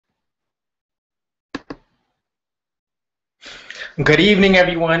Good evening,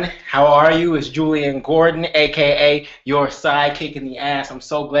 everyone. How are you? It's Julian Gordon, aka your sidekick in the ass. I'm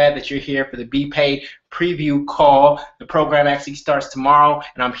so glad that you're here for the B.P.A.I.D preview call. The program actually starts tomorrow,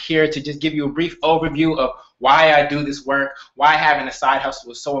 and I'm here to just give you a brief overview of why I do this work, why having a side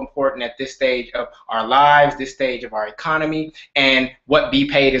hustle is so important at this stage of our lives, this stage of our economy, and what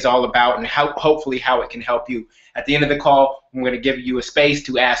B.P.A.I.D is all about, and how hopefully how it can help you. At the end of the call, I'm going to give you a space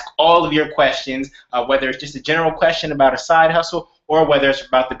to ask all of your questions, whether it's just a general question about a side hustle or whether it's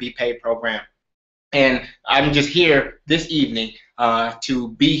about the B.P.A.I.D program. And I'm just here this evening to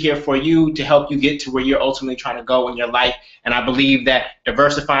be here for you, to help you get to where you're ultimately trying to go in your life. And I believe that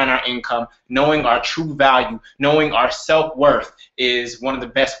diversifying our income, knowing our true value, knowing our self-worth is one of the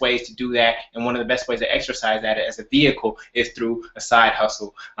best ways to do that, and one of the best ways to exercise that as a vehicle is through a side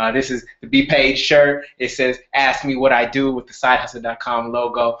hustle. This is the B.P.A.I.D shirt. It says, "Ask me what I do," with the sidehustle.com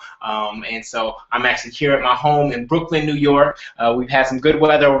logo. And so I'm actually here at my home in Brooklyn, New York. We've had some good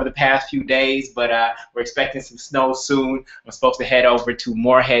weather over the past few days, but we're expecting some snow soon. I'm supposed to head over to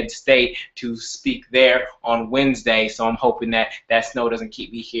Morehead State to speak there on Wednesday, so I'm hoping that that snow doesn't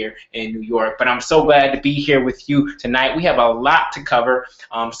keep me here in New York. But I'm so glad to be here with you tonight. We have a lot to cover.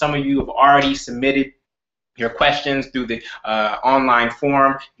 Some of you have already submitted your questions through the online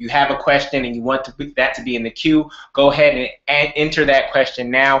forum. If you have a question and you want that to be in the queue, go ahead and enter that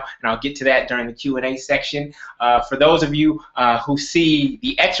question now, and I'll get to that during the Q&A section. For those of you who see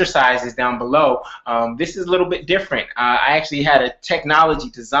the exercises down below, this is a little bit different. I actually had a technology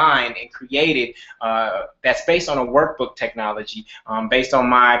designed and created that's based on a workbook technology, based on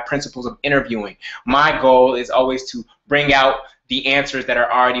my principles of interviewing. My goal is always to bring out the answers that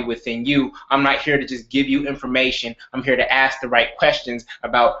are already within you. I'm not here to just give you information. I'm here to ask the right questions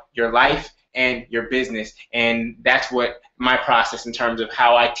about your life and your business, and that's what my process in terms of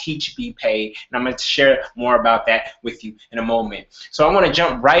how I teach B.P.A.I.D, and I'm going to share more about that with you in a moment. So I want to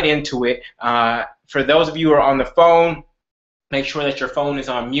jump right into it. For those of you who are on the phone, make sure that your phone is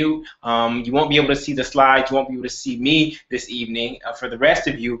on mute. You won't be able to see the slides. You won't be able to see me this evening. For the rest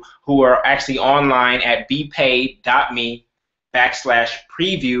of you who are actually online at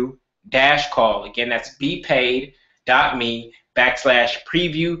bpaid.me/preview-call. Again, that's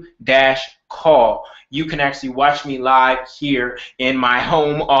bpaid.me/preview-call. You can actually watch me live here in my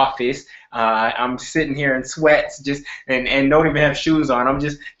home office. I'm sitting here in sweats and don't even have shoes on. I'm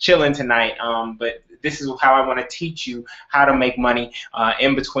just chilling tonight. But this is how I want to teach you how to make money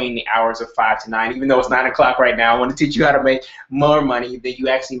in between the hours of 5 to 9. Even though it's 9 o'clock right now, I want to teach you how to make more money than you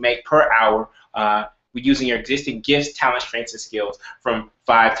actually make per hour using your existing gifts, talents, strengths, and skills from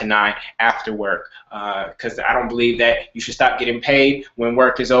 5 to 9 after work. Because I don't believe that you should stop getting paid when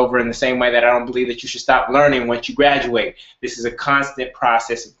work is over, in the same way that I don't believe that you should stop learning once you graduate. This is a constant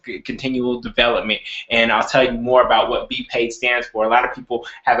process of continual development, and I'll tell you more about what B.P.A.I.D stands for. A lot of people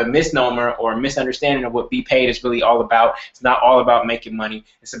have a misnomer or a misunderstanding of what B.P.A.I.D is really all about. It's not all about making money.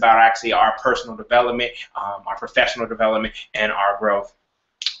 It's about actually our personal development, our professional development, and our growth.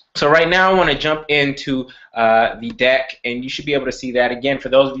 So right now I want to jump into the deck, and you should be able to see that. Again, for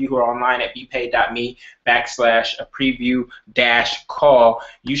those of you who are online at bpaid.me/preview-call,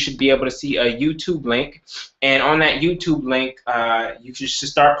 you should be able to see a YouTube link, and on that YouTube link you should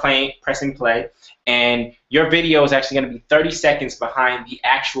start pressing play, and your video is actually going to be 30 seconds behind the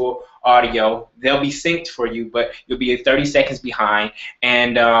actual audio. They'll be synced for you, but you'll be 30 seconds behind,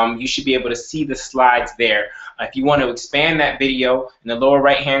 and you should be able to see the slides there. If you want to expand that video, in the lower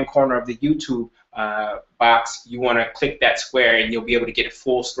right hand corner of the YouTube box, you want to click that square, and you'll be able to get a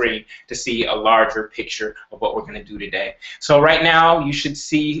full screen to see a larger picture of what we're going to do today. So right now you should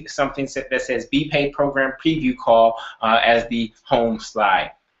see something that says B.P.A.I.D Program Preview Call as the home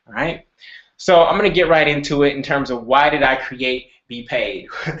slide. All right. So I'm going to get right into it in terms of why did I create B.P.A.I.D.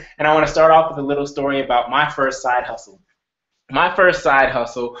 And I want to start off with a little story about my first side hustle. My first side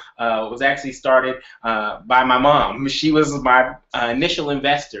hustle was actually started by my mom. She was my initial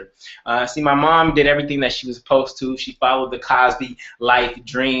investor. See, my mom did everything that she was supposed to. She followed the Cosby life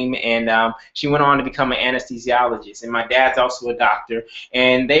dream, and she went on to become an anesthesiologist. And my dad's also a doctor,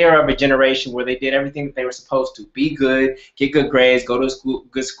 and they are of a generation where they did everything that they were supposed to. Be good, get good grades, go to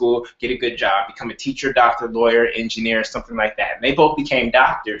good school, get a good job, become a teacher, doctor, lawyer, engineer, something like that. And they both became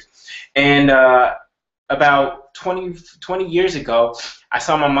doctors. And about 20 years ago, I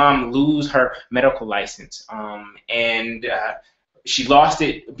saw my mom lose her medical license, and she lost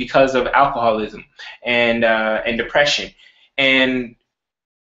it because of alcoholism and depression. And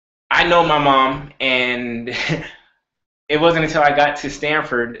I know my mom, and it wasn't until I got to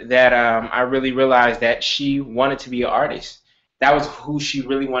Stanford that I really realized that she wanted to be an artist. that was who she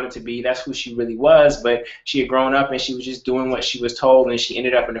really wanted to be. That's who she really was. But she had grown up and she was just doing what she was told, and she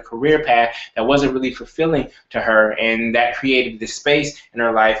ended up in a career path that wasn't really fulfilling to her, and that created this space in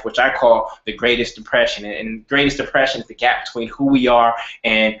her life, which I call the greatest depression. And greatest depression is the gap between who we are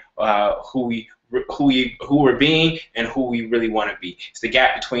and who we're being and who we really want to be. It's the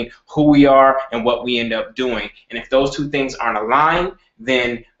gap between who we are and what we end up doing. And if those two things aren't aligned,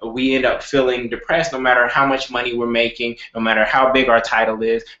 then we end up feeling depressed no matter how much money we're making, no matter how big our title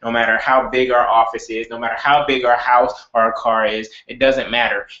is, no matter how big our office is, no matter how big our house or our car is. It doesn't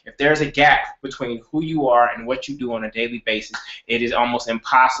matter. If there's a gap between who you are and what you do on a daily basis, it is almost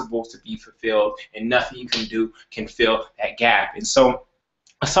impossible to be fulfilled, and nothing you can do can fill that gap. And so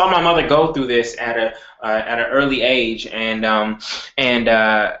I saw my mother go through this at an early age, and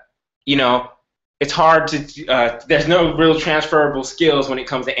you know, it's hard to. There's no real transferable skills when it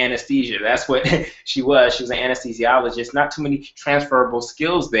comes to anesthesia. That's what she was. She was an anesthesiologist. Not too many transferable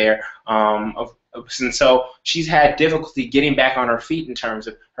skills there. And so she's had difficulty getting back on her feet in terms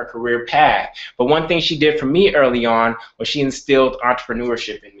of her career path. But one thing she did for me early on was she instilled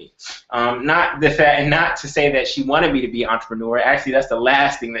entrepreneurship in me. Not to say that she wanted me to be an entrepreneur. Actually, that's the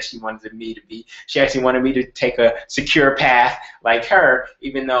last thing that she wanted me to be. She actually wanted me to take a secure path like her,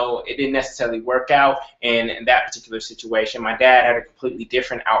 even though it didn't necessarily work out in that particular situation. My dad had a completely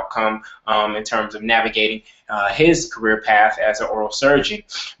different outcome in terms of navigating his career path as an oral surgeon.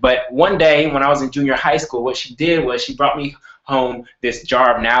 But one day when I was in junior high school, what she did was she brought me home this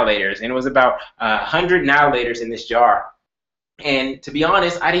jar of now laters, and it was about 100 now laters in this jar. And to be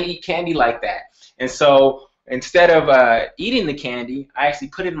honest, I didn't eat candy like that. And so instead of eating the candy, I actually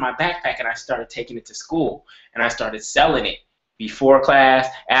put it in my backpack and I started taking it to school, and I started selling it before class,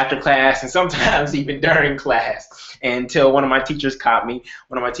 after class, and sometimes even during class, until one of my teachers caught me.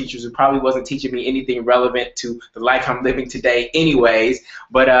 One of my teachers who probably wasn't teaching me anything relevant to the life I'm living today anyways,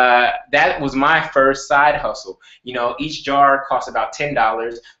 but that was my first side hustle. You know, each jar cost about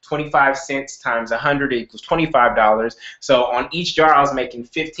 $10. 25 cents times 100 equals $25. So on each jar I was making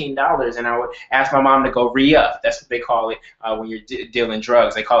 $15, and I would ask my mom to go re-up. That's what they call it when you're dealing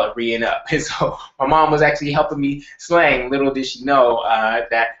drugs. They call it re-ing up. And so my mom was actually helping me slang. Little did she know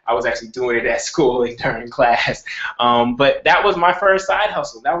that I was actually doing it at school and during class. But that was my first side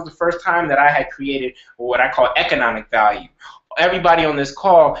hustle. That was the first time that I had created what I call economic value. Everybody on this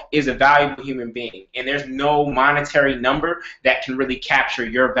call is a valuable human being, and there's no monetary number that can really capture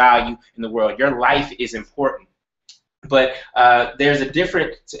your value in the world. Your life is important. But there's a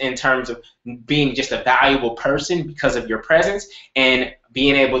difference in terms of being just a valuable person because of your presence, and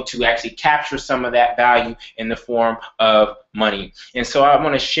being able to actually capture some of that value in the form of money. And so I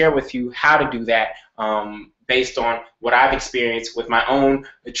want to share with you how to do that based on what I've experienced with my own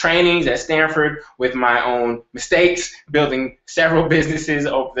trainings at Stanford, with my own mistakes, building several businesses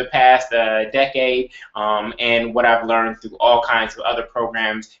over the past decade, and what I've learned through all kinds of other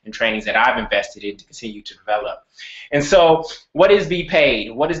programs and trainings that I've invested in to continue to develop. And so what is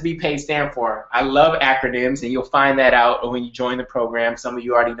B.P.A.I.D? What does B.P.A.I.D stand for? I love acronyms, and you'll find that out when you join the program. Some of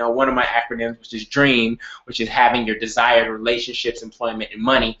you already know one of my acronyms, which is DREAM, which is having your desired relationships, employment, and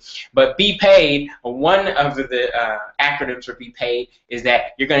money. But B.P.A.I.D, one of the acronyms for B.P.A.I.D is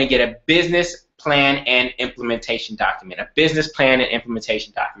that you're going to get a business plan and implementation document. A business plan and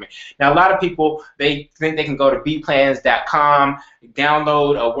implementation document. Now, a lot of people, they think they can go to bplans.com,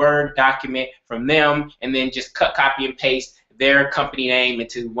 download a Word document from them, and then just cut, copy, and paste their company name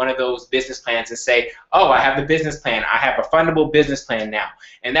into one of those business plans and say, oh, I have the business plan. I have a fundable business plan now.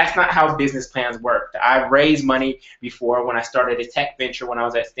 And that's not how business plans work. I've raised money before when I started a tech venture when I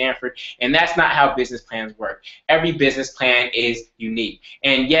was at Stanford, and that's not how business plans work. Every business plan is unique.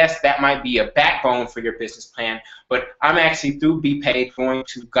 And yes, that might be a backbone for your business plan, but I'm actually through B.P.A.I.D going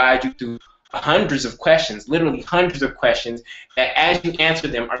to guide you through hundreds of questions, literally hundreds of questions, that as you answer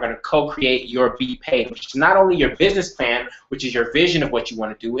them are going to co-create your B.P.A.I.D, which is not only your business plan, which is your vision of what you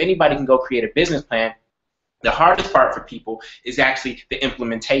want to do. Anybody can go create a business plan. The hardest part for people is actually the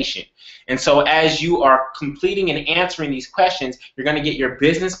implementation. And so as you are completing and answering these questions, you're going to get your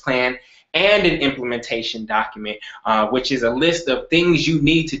business plan and an implementation document, which is a list of things you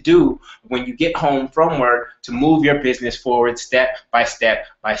need to do when you get home from work to move your business forward step by step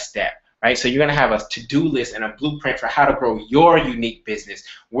by step. Right? So you're going to have a to-do list and a blueprint for how to grow your unique business,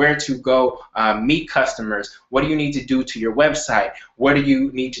 where to go meet customers, what do you need to do to your website, what do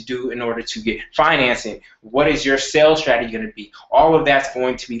you need to do in order to get financing, what is your sales strategy going to be. All of that's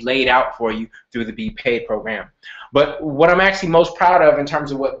going to be laid out for you through the B.P.A.I.D program. But what I'm actually most proud of in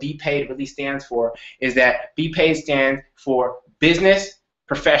terms of what B.P.A.I.D really stands for is that B.P.A.I.D stands for business,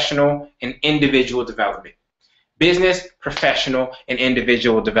 professional, and individual development. business, professional, and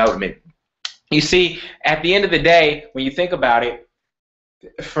individual development. You see, at the end of the day, when you think about it,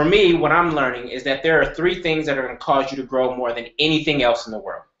 for me, what I'm learning is that there are three things that are going to cause you to grow more than anything else in the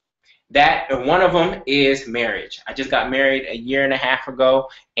world. That one of them is marriage. I just got married a year and a half ago,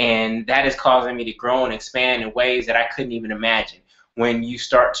 and that is causing me to grow and expand in ways that I couldn't even imagine. When you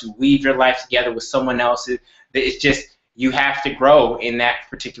start to weave your life together with someone else's, it's just you have to grow in that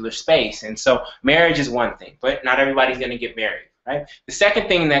particular space. And so marriage is one thing, but not everybody's going to get married. Right? The second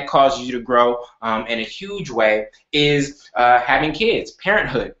thing that causes you to grow in a huge way is having kids,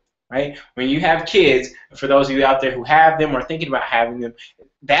 parenthood. Right? When you have kids, for those of you out there who have them or thinking about having them,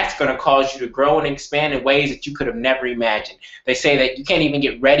 that's going to cause you to grow and expand in ways that you could have never imagined. They say that you can't even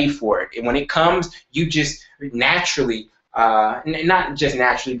get ready for it. And when it comes, you just naturally, not just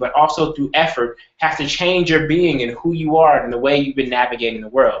naturally, but also through effort, have to change your being and who you are and the way you've been navigating the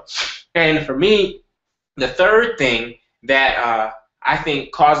world. And for me, the third thing that I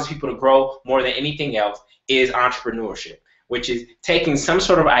think causes people to grow more than anything else is entrepreneurship, which is taking some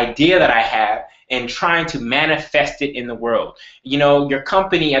sort of idea that I have and trying to manifest it in the world. You know, your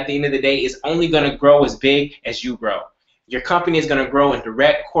company at the end of the day is only going to grow as big as you grow. Your company is going to grow in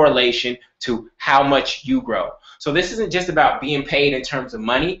direct correlation to how much you grow. So this isn't just about being paid in terms of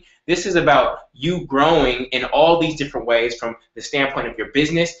money. This is about you growing in all these different ways, from the standpoint of your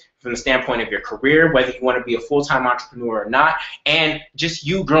business, from the standpoint of your career, whether you want to be a full-time entrepreneur or not, and just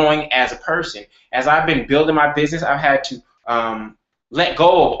you growing as a person. As I've been building my business, I've had to let go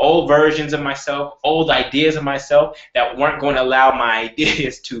of old versions of myself, old ideas of myself that weren't going to allow my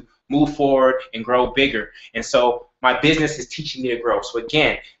ideas to move forward and grow bigger. And so my business is teaching me to grow. So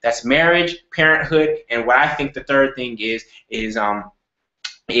again, that's marriage, parenthood, and what I think the third thing is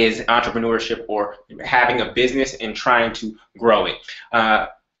entrepreneurship, or having a business and trying to grow it.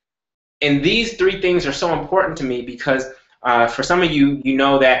 And these three things are so important to me because for some of you, you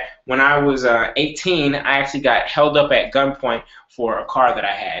know that when I was 18, I actually got held up at gunpoint for a car that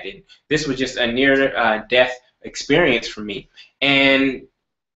I had. And this was just a near-death experience for me. And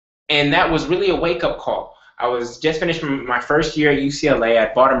that was really a wake-up call. I was just finished my first year at UCLA.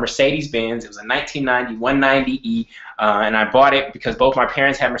 I bought a Mercedes-Benz. It was a 1990 190E, and I bought it because both my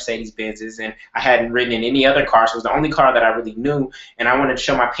parents had Mercedes-Benzes, and I hadn't ridden in any other car, so it was the only car that I really knew, and I wanted to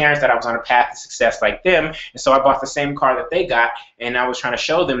show my parents that I was on a path to success like them, and so I bought the same car that they got, and I was trying to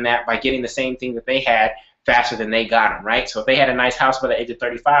show them that by getting the same thing that they had faster than they got them, right? So if they had a nice house by the age of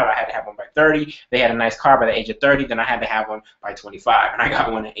 35, I had to have one by 30. They had a nice car by the age of 30, then I had to have one by 25, and I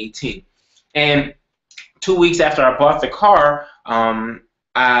got one at 18. And 2 weeks after I bought the car,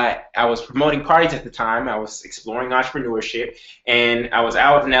 I was promoting parties at the time. I was exploring entrepreneurship, and I was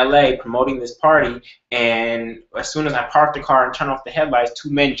out in LA promoting this party, and as soon as I parked the car and turned off the headlights,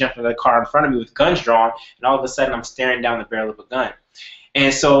 two men jumped in the car in front of me with guns drawn, and all of a sudden I'm staring down the barrel of a gun.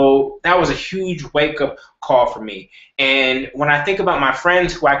 And so that was a huge wake-up call for me. And when I think about my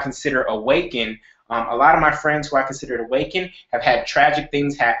friends who I consider awakened, a lot of my friends who I consider awakened have had tragic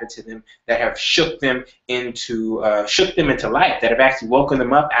things happen to them that have shook them into life, that have actually woken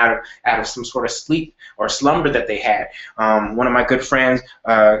them up out of some sort of sleep or slumber that they had. One of my good friends,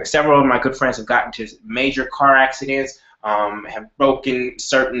 several of my good friends have gotten into major car accidents. Have broken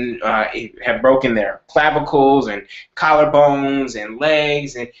their clavicles and collarbones and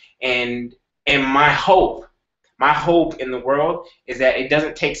legs, and my hope in the world is that it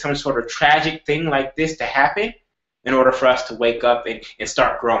doesn't take some sort of tragic thing like this to happen in order for us to wake up and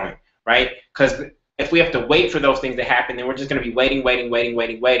start growing, right? Because if we have to wait for those things to happen, then we're just going to be waiting.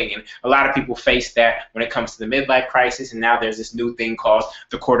 And a lot of people face that when it comes to the midlife crisis, and now there's this new thing called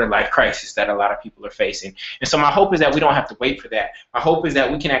the quarter-life crisis that a lot of people are facing. And so my hope is that we don't have to wait for that. My hope is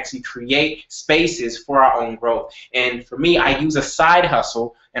that we can actually create spaces for our own growth. And for me, I use a side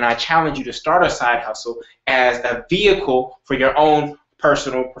hustle, and I challenge you to start a side hustle as a vehicle for your own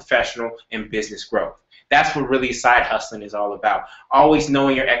personal, professional, and business growth. That's what really side hustling is all about. Always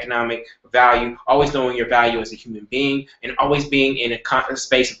knowing your economic value, always knowing your value as a human being, and always being in a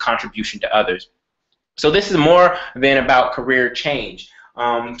space of contribution to others. So this is more than about career change.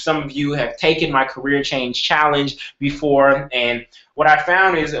 Some of you have taken my career change challenge before, and what I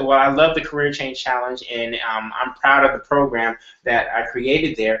found is, well, I love the career change challenge, and I'm proud of the program that I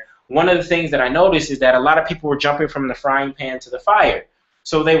created there. One of the things that I noticed is that a lot of people were jumping from the frying pan to the fire.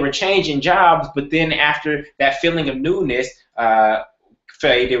 So they were changing jobs, but then after that feeling of newness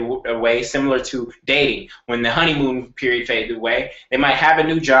faded away, similar to dating. When the honeymoon period faded away, they might have a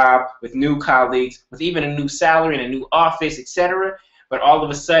new job with new colleagues, with even a new salary and a new office, etc. But all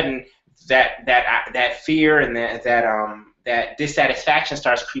of a sudden, that fear and that dissatisfaction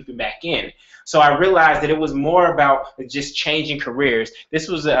starts creeping back in. So I realized that it was more about just changing careers. This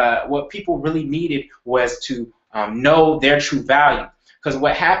was what people really needed was to know their true value. Because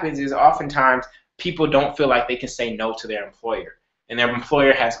what happens is oftentimes people don't feel like they can say no to their employer. And their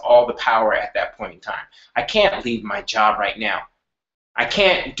employer has all the power at that point in time. I can't leave my job right now. I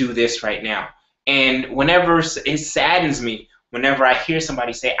can't do this right now. And whenever it saddens me, whenever I hear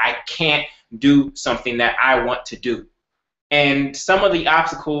somebody say, I can't do something that I want to do. And some of the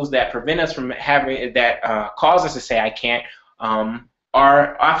obstacles that prevent us from having, that cause us to say I can't,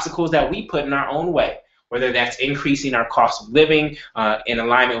 are obstacles that we put in our own way. Whether that's increasing our cost of living in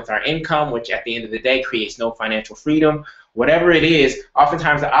alignment with our income, which at the end of the day creates no financial freedom. Whatever it is,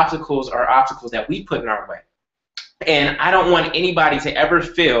 oftentimes the obstacles are obstacles that we put in our way. And I don't want anybody to ever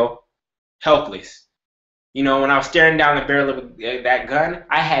feel helpless. You know, when I was staring down the barrel of that gun,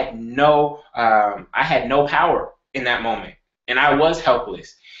 I had no power in that moment, and I was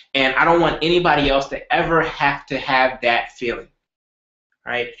helpless. And I don't want anybody else to ever have to have that feeling,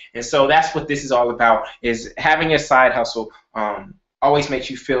 right? And so that's what this is all about: is having a side hustle always makes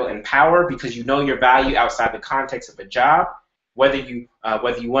you feel empowered because you know your value outside the context of a job. Whether you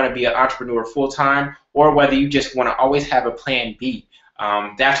want to be an entrepreneur full time or whether you just want to always have a plan B.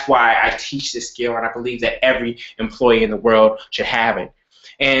 That's why I teach this skill, and I believe that every employee in the world should have it.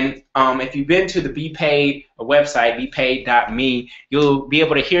 And if you've been to the B.P.A.I.D website, B.P.A.I.D.me, you'll be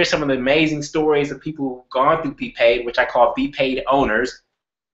able to hear some of the amazing stories of people who've gone through B.P.A.I.D, which I call B.P.A.I.D owners,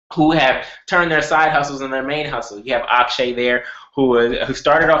 who have turned their side hustles into their main hustle. You have Akshay there, who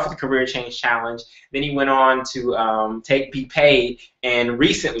started off with the Career Change Challenge. Then he went on to take B.P.A.I.D, and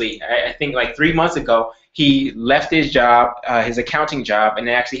recently, I think like 3 months ago, he left his job, his accounting job, and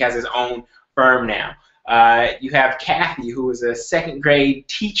actually has his own firm now. You have Kathy, who is a second grade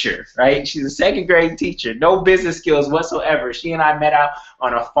teacher, right? She's a second grade teacher, no business skills whatsoever. She and I met out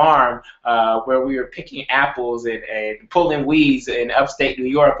on a farm where we were picking apples and pulling weeds in upstate New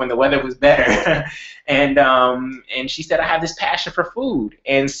York when the weather was better. And she said, I have this passion for food.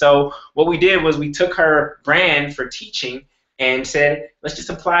 And so what we did was we took her brand for teaching and said, let's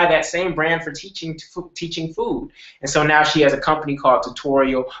just apply that same brand for teaching food. And so now she has a company called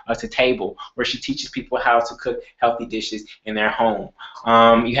Tutorial to Table, where she teaches people how to cook healthy dishes in their home.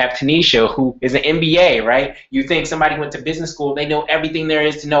 You have Tanisha, who is an MBA, right? You think somebody went to business school, they know everything there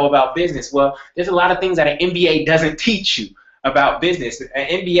is to know about business. Well, there's a lot of things that an MBA doesn't teach you about business. An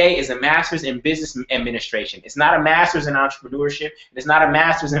MBA is a master's in business administration. It's not a master's in entrepreneurship. It's not a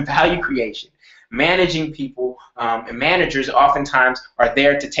master's in value creation. Managing people and managers oftentimes are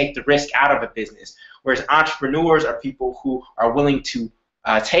there to take the risk out of a business, whereas entrepreneurs are people who are willing to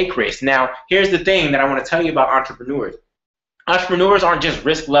take risks. Now, here's the thing that I want to tell you about entrepreneurs. Entrepreneurs aren't just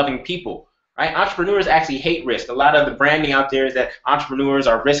risk-loving people, right? Entrepreneurs actually hate risk. A lot of the branding out there is that entrepreneurs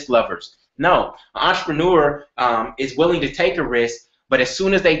are risk lovers. No, an entrepreneur is willing to take a risk, but as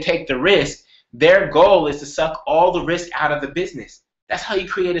soon as they take the risk, their goal is to suck all the risk out of the business. That's how you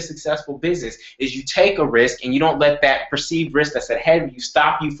create a successful business, is you take a risk and you don't let that perceived risk that's ahead of you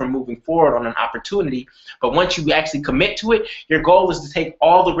stop you from moving forward on an opportunity. But once you actually commit to it, your goal is to take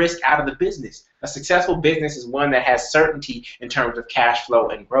all the risk out of the business. A successful business is one that has certainty in terms of cash flow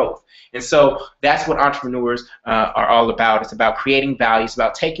and growth. And so that's what entrepreneurs are all about. It's about creating value. It's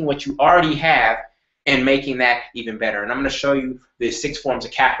about taking what you already have and making that even better. And I'm going to show you the 6 forms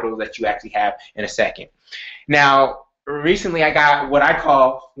of capital that you actually have in a second. Now, recently I got what I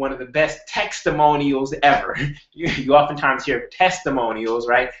call one of the best testimonials ever. You oftentimes hear testimonials,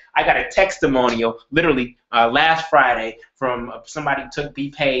 right? I got a testimonial literally last Friday from somebody who took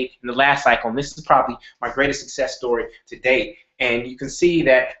B.P.A.I.D in the last cycle, and this is probably my greatest success story to date. And you can see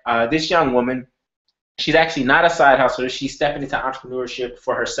that this young woman, she's actually not a side hustler. She's stepping into entrepreneurship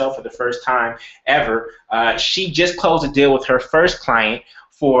for herself for the first time ever. She just closed a deal with her first client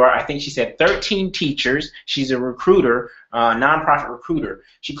for, I think she said, 13 teachers. She's a recruiter, nonprofit recruiter.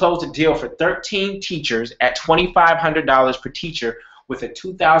 She closed a deal for 13 teachers at $2,500 per teacher with a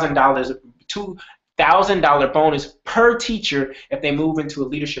 $2,000 bonus per teacher if they move into a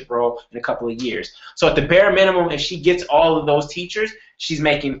leadership role in a couple of years. So at the bare minimum, if she gets all of those teachers, she's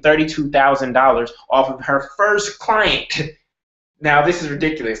making $32,000 off of her first client. Now, this is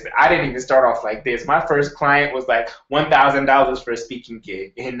ridiculous. I didn't even start off like this. My first client was like $1,000 for a speaking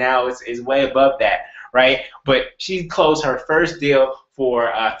gig, and now it's way above that, right? But she closed her first deal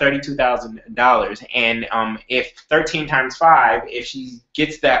for $32,000, and if 13 times 5, if she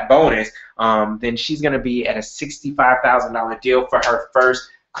gets that bonus, then she's going to be at a $65,000 deal for her first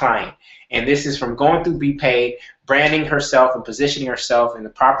client. And this is from going through B.P.A.I.D, branding herself and positioning herself in the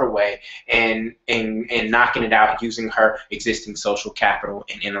proper way, and knocking it out using her existing social capital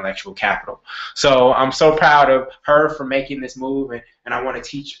and intellectual capital. So I'm so proud of her for making this move, and I want to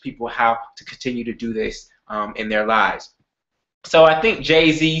teach people how to continue to do this in their lives. So I think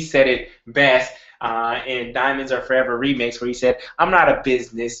Jay-Z said it best in Diamonds Are Forever remix, where he said, "I'm not a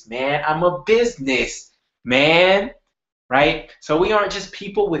businessman, I'm a business man." Right? So we aren't just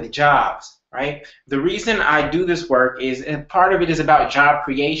people with jobs, right? The reason I do this work is, and part of it is about job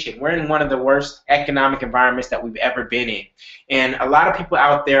creation. We're in one of the worst economic environments that we've ever been in. And a lot of people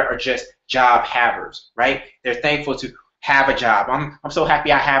out there are just job havers, right? They're thankful to have a job. I'm so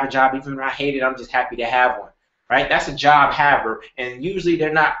happy I have a job. Even when I hate it, I'm just happy to have one, right? That's a job haver. And usually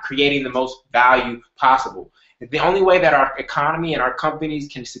they're not creating the most value possible. The only way that our economy and our companies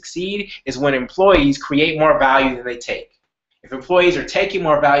can succeed is when employees create more value than they take. If employees are taking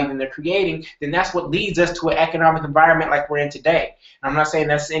more value than they're creating, then that's what leads us to an economic environment like we're in today. And I'm not saying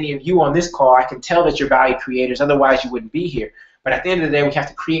that's any of you on this call. I can tell that you're value creators, otherwise you wouldn't be here. But at the end of the day, we have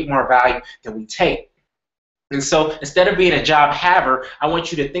to create more value than we take. And so instead of being a job haver, I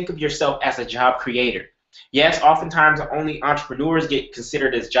want you to think of yourself as a job creator. Yes, oftentimes only entrepreneurs get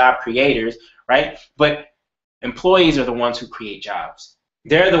considered as job creators, right? But employees are the ones who create jobs.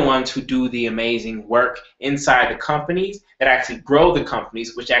 They're the ones who do the amazing work inside the companies that actually grow the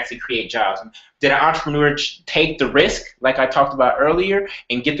companies, which actually create jobs. Did an entrepreneur take the risk, like I talked about earlier,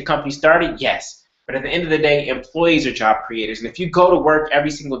 and get the company started? Yes. But at the end of the day, employees are job creators. And if you go to work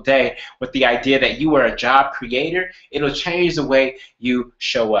every single day with the idea that you are a job creator, it'll change the way you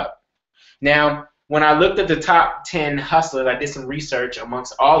show up. Now, when I looked at the top 10 hustlers, I did some research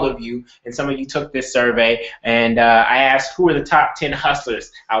amongst all of you, and some of you took this survey, and I asked who are the top 10 hustlers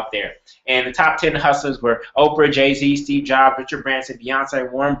out there. And the top 10 hustlers were Oprah, Jay-Z, Steve Jobs, Richard Branson,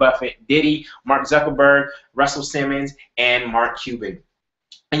 Beyonce, Warren Buffett, Diddy, Mark Zuckerberg, Russell Simmons, and Mark Cuban.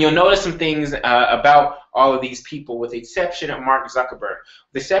 And you'll notice some things about all of these people, with the exception of Mark Zuckerberg.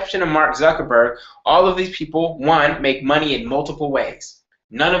 With the exception of Mark Zuckerberg, all of these people, one, make money in multiple ways.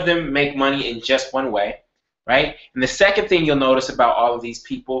 None of them make money in just one way, right? And the second thing you'll notice about all of these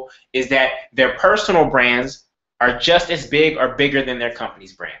people is that their personal brands are just as big or bigger than their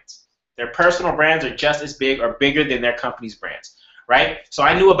company's brands. Their personal brands are just as big or bigger than their company's brands, right? So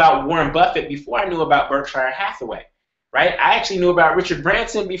I knew about Warren Buffett before I knew about Berkshire Hathaway, right? I actually knew about Richard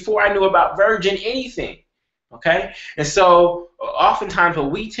Branson before I knew about Virgin anything, okay? And so oftentimes what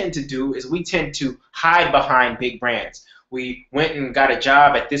we tend to do is we tend to hide behind big brands. We went and got a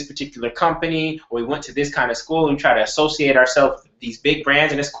job at this particular company, or we went to this kind of school, and we try to associate ourselves with these big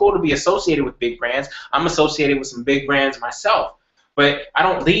brands. And it's cool to be associated with big brands. I'm associated with some big brands myself, but I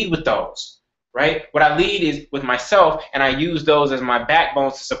don't lead with those, right? What I lead is with myself, and I use those as my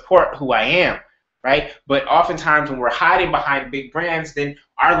backbones to support who I am, right? But oftentimes when we're hiding behind big brands, then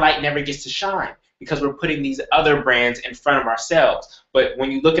our light never gets to shine, because we're putting these other brands in front of ourselves. But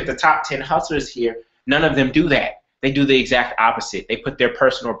when you look at the top 10 hustlers here, none of them do that. They do the exact opposite. They put their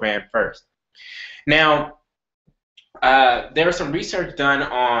personal brand first. Now, there was some research done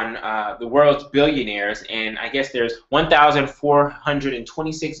on the world's billionaires, and I guess there's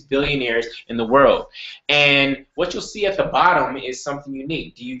 1,426 billionaires in the world. And what you'll see at the bottom is something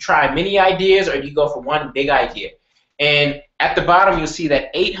unique. Do you try many ideas, or do you go for one big idea? And at the bottom, you'll see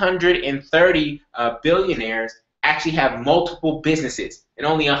that 830 billionaires actually have multiple businesses, and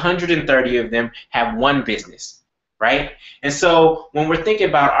only 130 of them have one business. Right? And so when we're thinking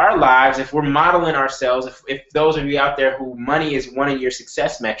about our lives, if we're modeling ourselves, if those of you out there who money is one of your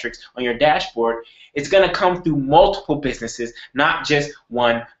success metrics on your dashboard, it's going to come through multiple businesses, not just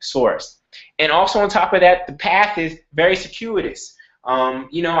one source. And also on top of that, the path is very circuitous.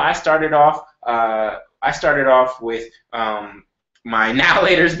 You know, I started off with my Now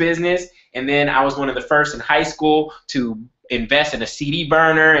Later's business, and then I was one of the first in high school to invest in a CD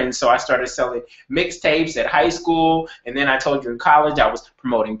burner, and so I started selling mixtapes at high school. And then I told you in college I was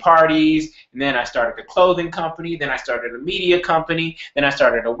promoting parties, and then I started a clothing company, then I started a media company, then I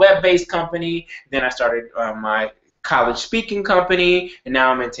started a web-based company, then I started my college speaking company, and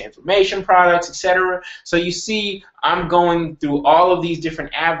now I'm into information products, etc. So you see, I'm going through all of these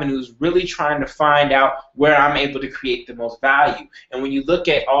different avenues, really trying to find out where I'm able to create the most value. And when you look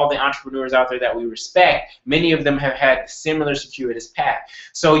at all the entrepreneurs out there that we respect, many of them have had similar circuitous path.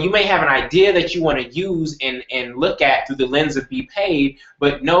 So you may have an idea that you want to use and look at through the lens of B.P.A.I.D,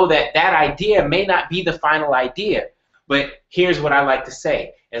 but know that that idea may not be the final idea. But here's what I like to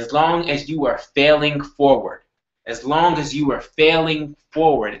say: as long as you are failing forward, as long as you are failing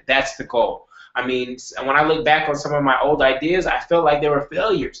forward, that's the goal. I mean, when I look back on some of my old ideas, I felt like they were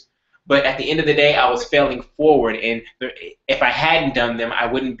failures. But at the end of the day, I was failing forward, and if I hadn't done them, I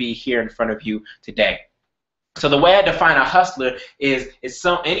wouldn't be here in front of you today. So the way I define a hustler is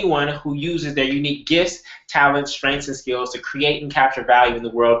anyone who uses their unique gifts, talents, strengths, and skills to create and capture value in the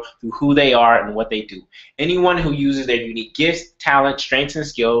world through who they are and what they do. Anyone who uses their unique gifts, talents, strengths, and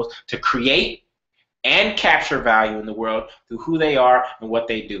skills to create and capture value in the world through who they are and what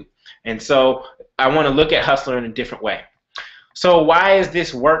they do. And so I want to look at hustler in a different way. So why is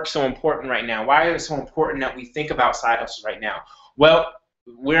this work so important right now? Why is it so important that we think about side hustles right now? Well,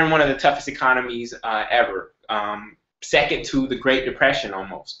 we're in one of the toughest economies ever, second to the Great Depression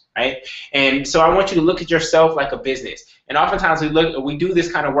almost, right? And so I want you to look at yourself like a business. And oftentimes we do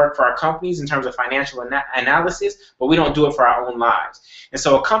this kind of work for our companies in terms of financial analysis, but we don't do it for our own lives. And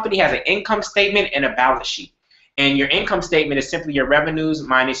so a company has an income statement and a balance sheet. And your income statement is simply your revenues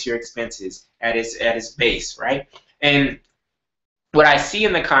minus your expenses at its base, right? And what I see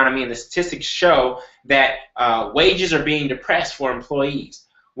in the economy, and the statistics show that wages are being depressed for employees,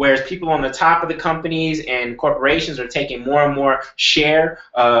 whereas people on the top of the companies and corporations are taking more and more share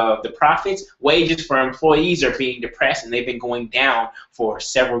of the profits. Wages for employees are being depressed, and they've been going down for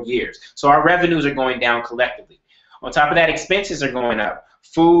several years. So our revenues are going down collectively. On top of that, expenses are going up.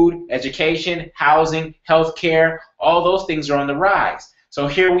 Food, education, housing, healthcare, all those things are on the rise. So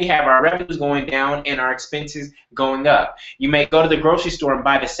here we have our revenues going down and our expenses going up. You may go to the grocery store and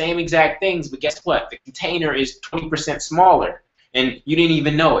buy the same exact things, but guess what? The container is 20% smaller, and you didn't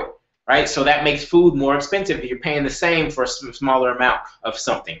even know it, right? So that makes food more expensive. You're paying the same for a smaller amount of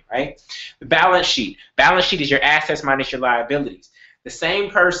something, right? The balance sheet. Balance sheet is your assets minus your liabilities. The same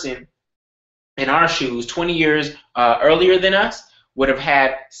person in our shoes 20 years earlier than us would have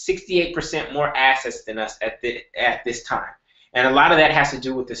had 68% more assets than us at this time. And a lot of that has to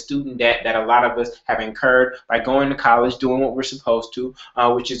do with the student debt that a lot of us have incurred by going to college, doing what we're supposed to,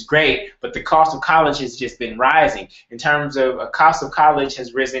 which is great, but the cost of college has just been rising. In terms of cost of college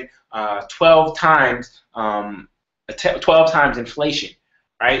has risen 12 times inflation,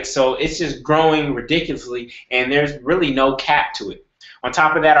 right? So it's just growing ridiculously, and there's really no cap to it. On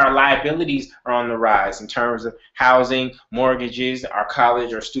top of that, our liabilities are on the rise in terms of housing, mortgages, our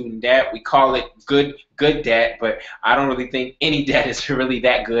college or student debt. We call it good debt, but I don't really think any debt is really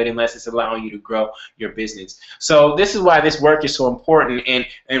that good unless it's allowing you to grow your business. So this is why this work is so important. And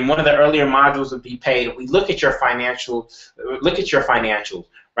in one of the earlier modules of B.P.A.I.D, we look at your financials,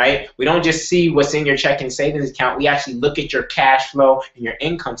 right? We don't just see what's in your checking and savings account. We actually look at your cash flow and your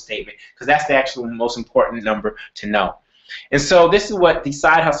income statement, because that's the actual most important number to know. And so this is what the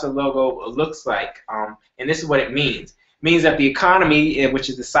side hustle logo looks like, and this is what it means. It means that the economy, which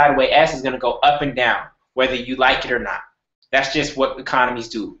is the sideway S, is going to go up and down, whether you like it or not. That's just what economies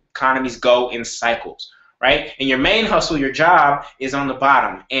do. Economies go in cycles, right? And your main hustle, your job, is on the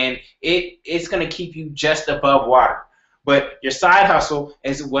bottom, and it's going to keep you just above water. But your side hustle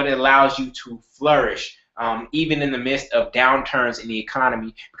is what allows you to flourish, even in the midst of downturns in the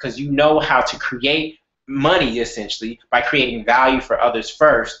economy, because you know how to create money, essentially, by creating value for others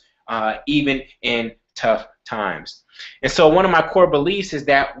first, even in tough times. And so one of my core beliefs is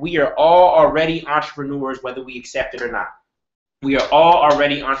that we are all already entrepreneurs, whether we accept it or not. We are all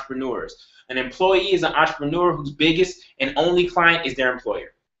already entrepreneurs. An employee is an entrepreneur whose biggest and only client is their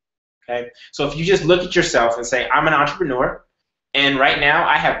employer. Okay? So if you just look at yourself and say, I'm an entrepreneur, and right now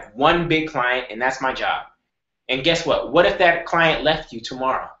I have one big client, and that's my job. And guess what? What if that client left you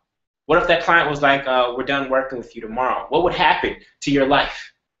tomorrow? What if that client was like, we're done working with you tomorrow? What would happen to your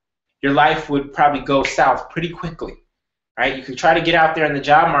life? Your life would probably go south pretty quickly, right? You can try to get out there in the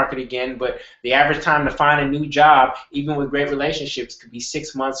job market again, but the average time to find a new job, even with great relationships, could be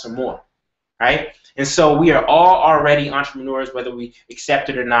 6 months or more, right? And so we are all already entrepreneurs, whether we accept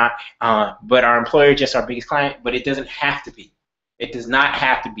it or not, but our employer is just our biggest client, but it doesn't have to be. It does not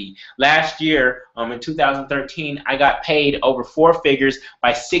have to be. Last year, in 2013, I got paid over 4 figures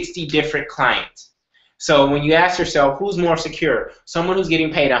by 60 different clients. So when you ask yourself, who's more secure? Someone who's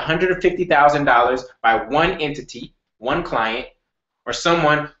getting paid $150,000 by one entity, one client, or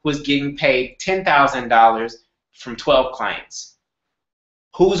someone who's getting paid $10,000 from 12 clients?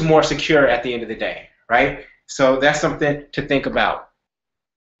 Who's more secure at the end of the day, right? So that's something to think about.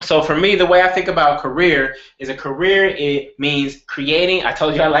 So for me, the way I think about career is it means creating, I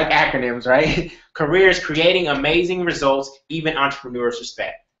told you I like acronyms, right? Career is creating amazing results even entrepreneurs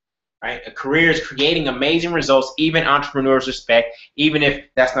respect, right? A career is creating amazing results even entrepreneurs respect, even if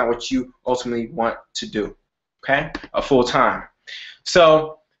that's not what you ultimately want to do, okay? Full time.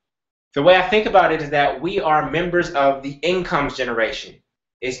 So the way I think about it is that we are members of the incomes generation.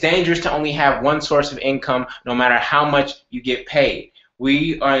 It's dangerous to only have one source of income no matter how much you get paid.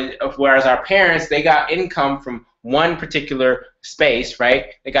 Whereas our parents, they got income from one particular space,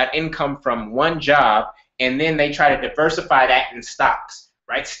 right? They got income from one job, and then they try to diversify that in stocks,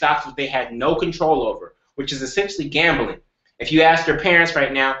 right? Stocks that they had no control over, which is essentially gambling. If you ask your parents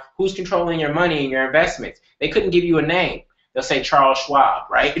right now, who's controlling your money and your investments, they couldn't give you a name. They'll say Charles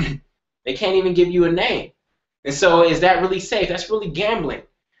Schwab, right? They can't even give you a name. And so is that really safe? That's really gambling.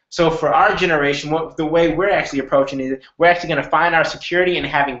 So for our generation, the way we're actually approaching it, we're actually going to find our security in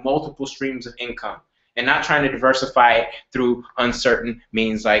having multiple streams of income and not trying to diversify it through uncertain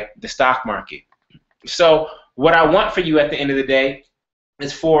means like the stock market. So what I want for you at the end of the day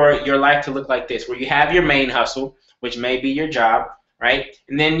is for your life to look like this, where you have your main hustle, which may be your job, right?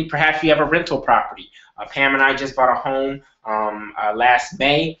 And then perhaps you have a rental property. Pam and I just bought a home last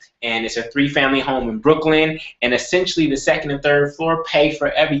May, and it's a 3-family home in Brooklyn, and essentially the second and third floor pay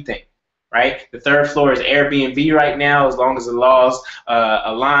for everything, right? The third floor is Airbnb right now, as long as the laws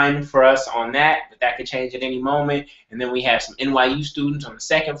align for us on that, but that could change at any moment. And then we have some NYU students on the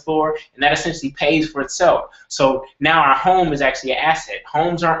second floor, and that essentially pays for itself. So now our home is actually an asset.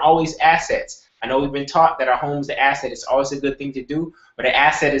 Homes aren't always assets. I know we've been taught that our home's an asset. It's always a good thing to do, but an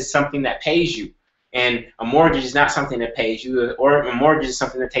asset is something that pays you. And a mortgage is not something that pays you, or a mortgage is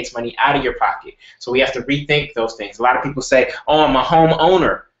something that takes money out of your pocket. So we have to rethink those things. A lot of people say, oh, I'm a home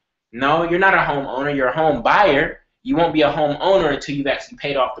owner. No, you're not a home owner. You're a home buyer. You won't be a home owner until you've actually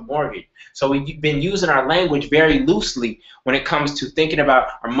paid off the mortgage. So we've been using our language very loosely when it comes to thinking about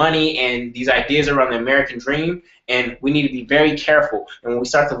our money and these ideas around the American dream, and we need to be very careful. And when we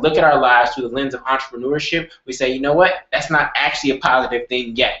start to look at our lives through the lens of entrepreneurship, we say, you know what, that's not actually a positive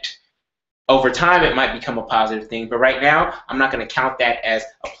thing yet. Over time, it might become a positive thing, but right now, I'm not going to count that as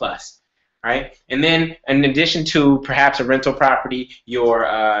a plus. Right? And then, in addition to perhaps a rental property, your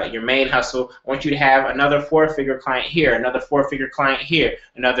main hustle, I want you to have another 4-figure client here, another 4-figure client here,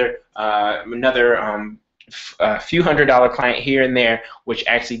 another few $100 client here and there, which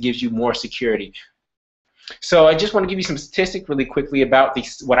actually gives you more security. So I just want to give you some statistics really quickly about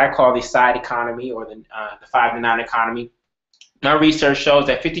what I call the side economy, or the 5 to 9 economy. My research shows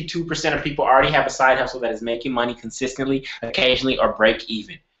that 52% of people already have a side hustle that is making money consistently, occasionally, or break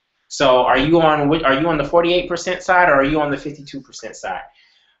even. So are you on the 48% side, or are you on the 52% side?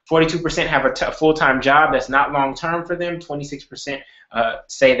 42% have a full-time job that's not long-term for them. 26%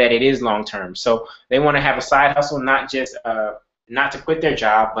 say that it is long-term. So they want to have a side hustle, not just not to quit their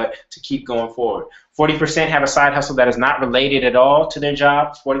job, but to keep going forward. 40% have a side hustle that is not related at all to their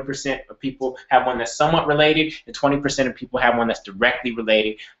job. 40% of people have one that's somewhat related, and 20% of people have one that's directly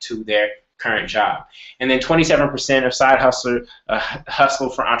related to their current job. And then 27% of side hustle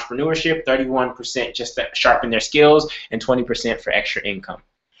for entrepreneurship, 31% just to sharpen their skills, and 20% for extra income.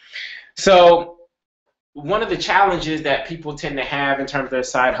 So one of the challenges that people tend to have in terms of their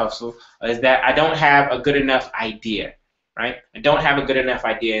side hustle is that I don't have a good enough idea. Right? I don't have a good enough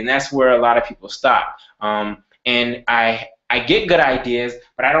idea, and that's where a lot of people stop. And I get good ideas,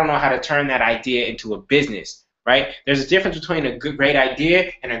 but I don't know how to turn that idea into a business. Right? There's a difference between a great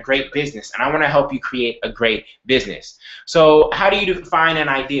idea and a great business, and I want to help you create a great business. So how do you define an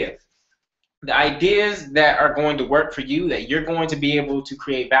idea? The ideas that are going to work for you, that you're going to be able to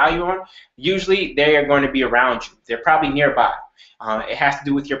create value on, usually they are going to be around you. They're probably nearby. It has to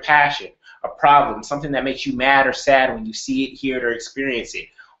do with your passion, a problem, something that makes you mad or sad when you see it, hear it, or experience it,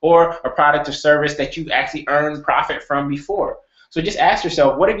 or a product or service that you've actually earned profit from before. So just ask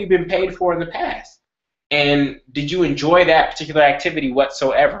yourself, what have you been paid for in the past? And did you enjoy that particular activity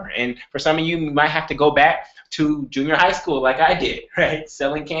whatsoever? And for some of you, you might have to go back to junior high school like I did, right?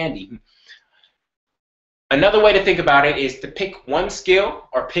 Selling candy. Another way to think about it is to pick one skill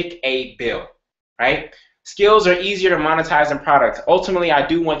or pick a bill, right? Skills are easier to monetize than products. Ultimately, I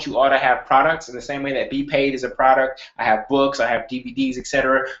do want you all to have products in the same way that B.P.A.I.D is a product. I have books, I have DVDs,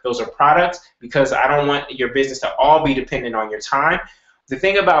 etc. Those are products because I don't want your business to all be dependent on your time. The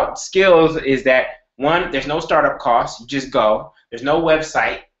thing about skills is that, one, there's no startup costs. You just go. There's no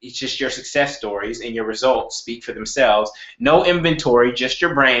website. It's just your success stories, and your results speak for themselves. No inventory, just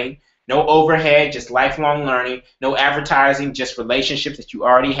your brain. No overhead, just lifelong learning. No advertising, just relationships that you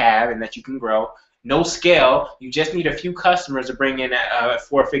already have and that you can grow. No scale, you just need a few customers to bring in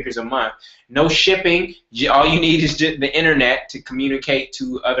 4 figures a month. No shipping, all you need is just the internet to communicate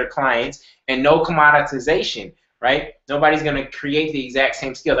to other clients. And no commoditization, right? Nobody's going to create the exact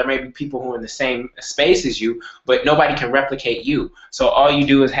same skill. There may be people who are in the same space as you, but nobody can replicate you. So all you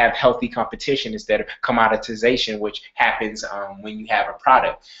do is have healthy competition instead of commoditization, which happens when you have a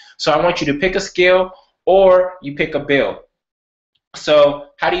product. So I want you to pick a skill or you pick a bill. So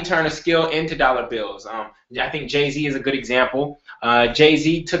how do you turn a skill into dollar bills? I think Jay-Z is a good example.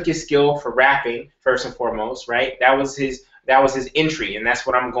 Jay-Z took his skill for rapping first and foremost, right? That was his entry, and that's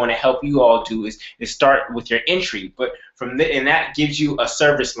what I'm going to help you all do is start with your entry. But and that gives you a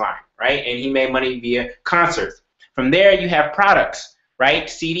service line, right? And he made money via concerts. From there, you have products, right?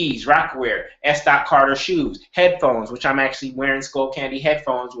 CDs, Rockwear, S. Carter shoes, headphones, which I'm actually wearing Skull Candy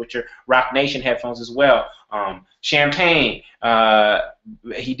headphones, which are Rock Nation headphones as well. Champagne.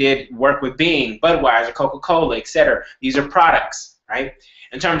 He did work with Bing, Budweiser, Coca-Cola, etc. These are products, right?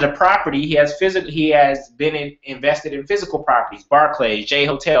 In terms of property, he has been invested in physical properties: Barclays, J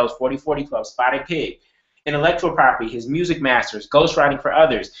Hotels, 4040 Club, Spotted Pig. Intellectual property: his music masters, ghostwriting for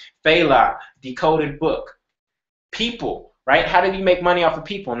others, Fela, Decoded Book. People, right? How did he make money off of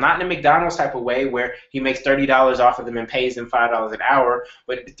people? Not in a McDonald's type of way where he makes $30 off of them and pays them $5 an hour,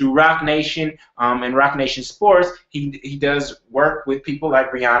 but through Rock Nation and Rock Nation Sports, he does work with people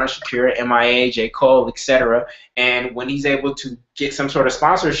like Rihanna, Shakira, MIA, J. Cole, etc. And when he's able to get some sort of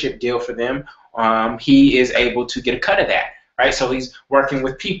sponsorship deal for them, he is able to get a cut of that. Right? So he's working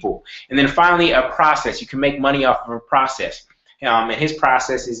with people. And then finally, a process. You can make money off of a process. And his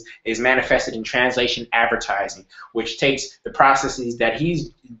process is manifested in translation advertising, which takes the processes that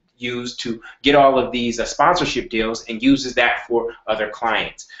he's used to get all of these sponsorship deals and uses that for other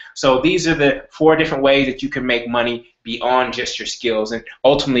clients. So these are the 4 different ways that you can make money beyond just your skills, and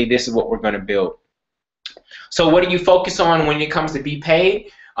ultimately this is what we're going to build. So what do you focus on when it comes to be paid?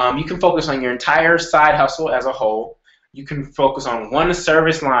 You can focus on your entire side hustle as a whole. You can focus on one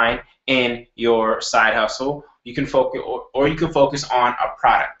service line in your side hustle. You can focus, or you can focus on a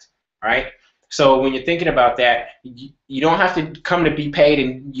product, right? So when you're thinking about that, you don't have to come to Be Paid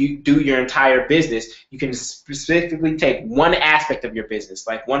and you do your entire business. You can specifically take one aspect of your business,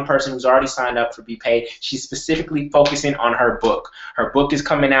 like one person who's already signed up for Be Paid. She's specifically focusing on her book. Her book is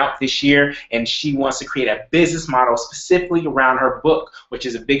coming out this year, and she wants to create a business model specifically around her book, which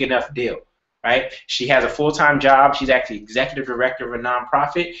is a big enough deal. Right? She has a full-time job. She's actually executive director of a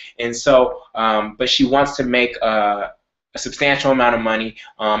nonprofit, and so, but she wants to make a substantial amount of money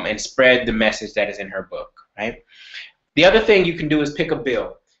and spread the message that is in her book. Right? The other thing you can do is pick a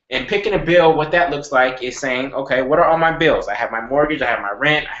bill. And picking a bill, what that looks like is saying, okay, what are all my bills? I have my mortgage, I have my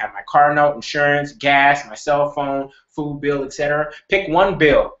rent, I have my car note, insurance, gas, my cell phone, food bill, etc. Pick one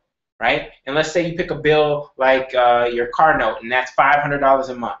bill, right? And let's say you pick a bill like your car note, and that's $500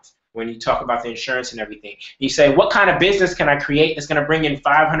 a month. When you talk about the insurance and everything, you say, what kind of business can I create that's going to bring in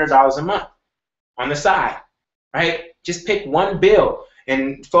 $500 a month on the side, right? Just pick one bill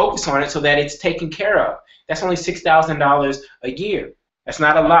and focus on it so that it's taken care of. That's only $6,000 a year. That's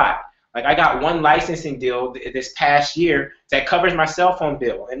not a lot. Like, I got one licensing deal this past year that covers my cell phone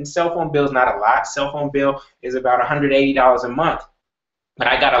bill, and cell phone bill is not a lot. Cell phone bill is about $180 a month, but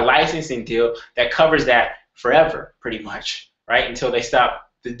I got a licensing deal that covers that forever, pretty much, right? Until they stop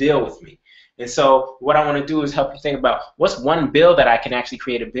the deal with me. And so what I want to do is help you think about what's one bill that I can actually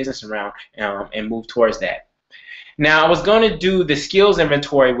create a business around and move towards that. Now, I was going to do the skills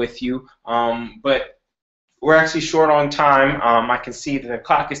inventory with you, but we're actually short on time. I can see that the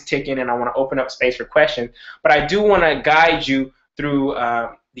clock is ticking, and I want to open up space for questions. But I do want to guide you through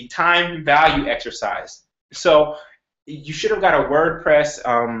the time value exercise. So you should have got a WordPress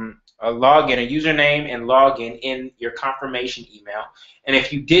a login, a username and login in your confirmation email. And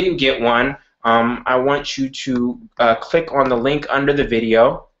if you didn't get one, I want you to click on the link under the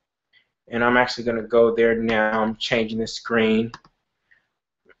video. And I'm actually going to go there now. I'm changing the screen.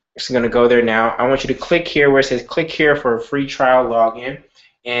 Just going to go there now. I want you to click here where it says click here for a free trial login.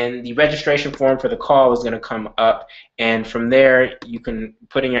 And the registration form for the call is going to come up. And from there, you can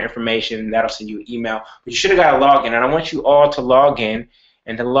put in your information. That'll send you an email. But you should have got a login. And I want you all to log in.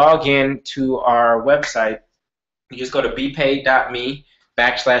 And to log in to our website, you just go to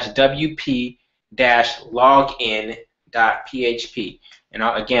bpay.me/wp-login.php. And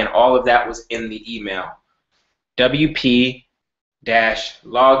again, all of that was in the email.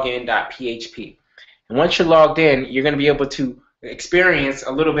 wp-login.php. And once you're logged in, you're going to be able to experience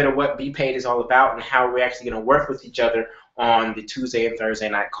a little bit of what B.P.A.I.D is all about and how we're actually going to work with each other on the Tuesday and Thursday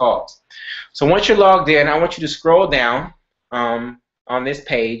night calls. So once you're logged in, I want you to scroll down on this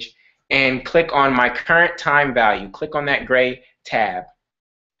page and click on my current time value. Click on that gray tab,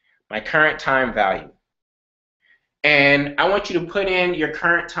 my current time value. And I want you to put in your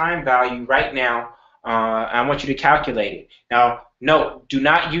current time value right now. I want you to calculate it. Now, note, do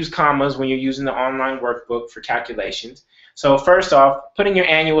not use commas when you're using the online workbook for calculations. So first off, put in your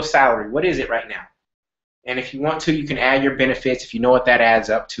annual salary. What is it right now? And if you want to, you can add your benefits if you know what that adds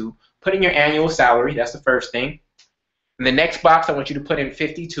up to. Put in your annual salary. That's the first thing. In the next box, I want you to put in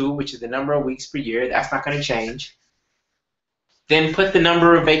 52, which is the number of weeks per year. That's not going to change. Then put the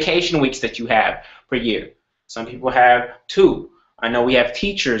number of vacation weeks that you have per year. Some people have 2. I know we have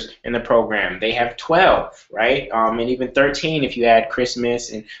teachers in the program. They have 12, right? And even 13 if you add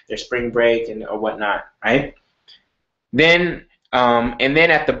Christmas and their spring break and or whatnot, right? Then, and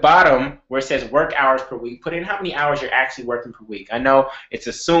then at the bottom where it says work hours per week, put in how many hours you're actually working per week. I know it's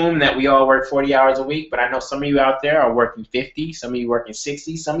assumed that we all work 40 hours a week, but I know some of you out there are working 50, some of you working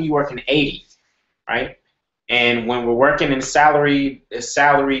 60, some of you working 80, right? And when we're working in salary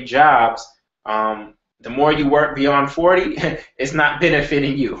jobs, the more you work beyond 40, it's not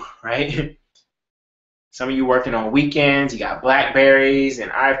benefiting you, right? Some of you working on weekends, you got Blackberries and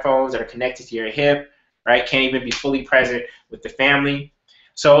iPhones that are connected to your hip, right? Can't even be fully present with the family.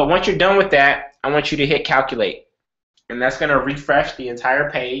 So once you're done with that, I want you to hit calculate. And that's going to refresh the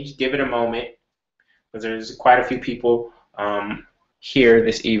entire page. Give it a moment, because there's quite a few people here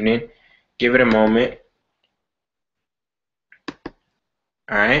this evening. Give it a moment.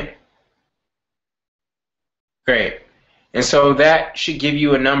 All right. Great. And so that should give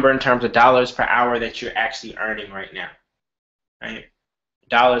you a number in terms of dollars per hour that you're actually earning right now. Right?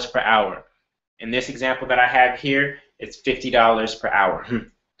 Dollars per hour. In this example that I have here, it's $50 per hour.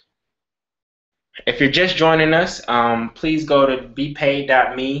 If you're just joining us, please go to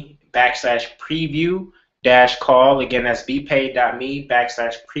bpaid.me/preview-call. Again, that's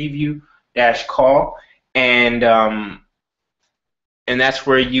bpaid.me/preview-call. And that's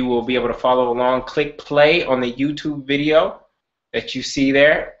where you will be able to follow along. Click play on the YouTube video that you see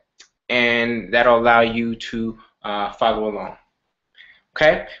there, and that'll allow you to follow along.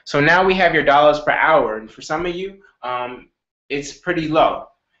 Okay, so now we have your dollars per hour, and for some of you, it's pretty low.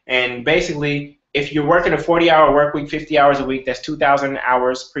 And basically, if you're working a 40-hour work week, 50 hours a week, that's 2,000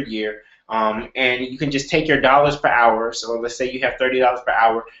 hours per year. And you can just take your dollars per hour. So let's say you have $30 per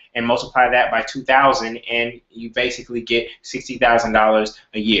hour and multiply that by 2,000, and you basically get $60,000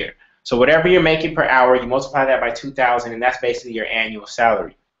 a year. So whatever you're making per hour, you multiply that by 2,000, and that's basically your annual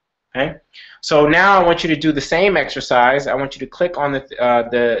salary. Okay. So now I want you to do the same exercise. I want you to click on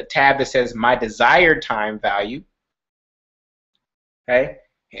the tab that says My Desired Time Value. Okay.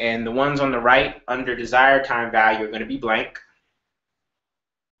 And the ones on the right under Desired Time Value are going to be blank.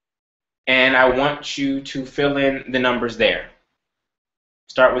 And I want you to fill in the numbers there.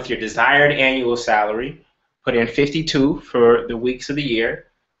 Start with your desired annual salary. Put in 52 for the weeks of the year.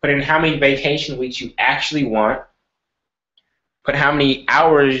 Put in how many vacation weeks you actually want. Put how many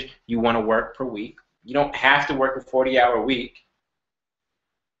hours you want to work per week. You don't have to work a 40-hour week.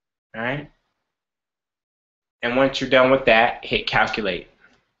 All right? And once you're done with that, hit calculate.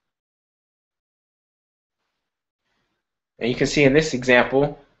 And you can see in this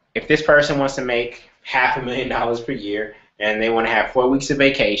example, if this person wants to make $500,000 per year and they want to have 4 weeks of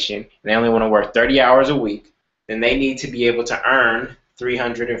vacation and they only want to work 30 hours a week, then they need to be able to earn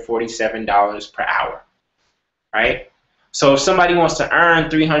 $347 per hour, right? So if somebody wants to earn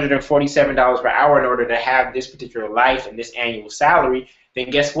 $347 per hour in order to have this particular life and this annual salary, then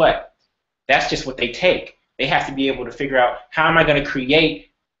guess what? That's just what they take. They have to be able to figure out, how am I going to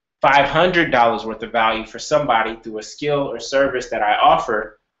create $500 worth of value for somebody through a skill or service that I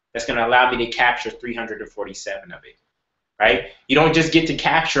offer that's going to allow me to capture 347 of it, right? You don't just get to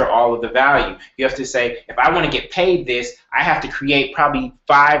capture all of the value. You have to say, if I want to get paid this, I have to create probably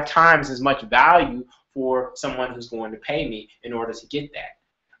 5 times as much value for someone who's going to pay me in order to get that,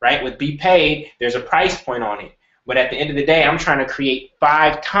 right? With B.P.A.I.D, there's a price point on it. But at the end of the day, I'm trying to create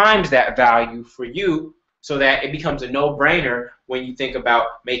 5 times that value for you so that it becomes a no-brainer when you think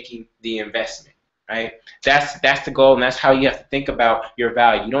about making the investment, right? That's the goal, and that's how you have to think about your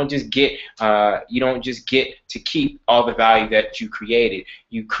value. You don't just get to keep all the value that you created.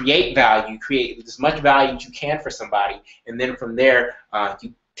 You create value, you create as much value as you can for somebody, and then from there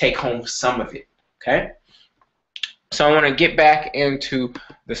you take home some of it. Okay? So I want to get back into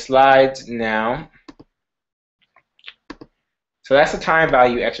the slides now. So that's a time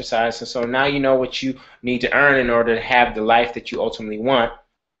value exercise. So now you know what you need to earn in order to have the life that you ultimately want.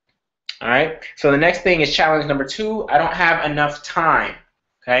 All right. So the next thing is challenge number 2. I don't have enough time.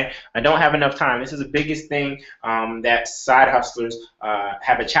 Okay. I don't have enough time. This is the biggest thing that side hustlers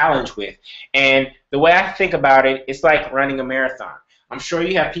have a challenge with. And the way I think about it, it's like running a marathon. I'm sure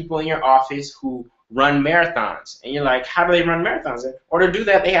you have people in your office who run marathons, and you're like, how do they run marathons? In order to do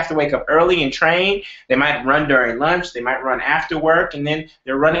that, they have to wake up early and train. They might run during lunch, they might run after work, and then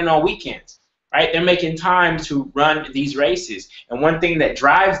they're running on weekends, right? They're making time to run these races, and one thing that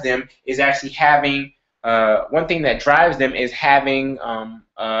drives them is actually having an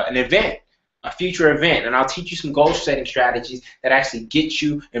event. a future event, and I'll teach you some goal setting strategies that actually get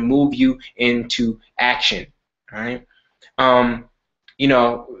you and move you into action. All right. You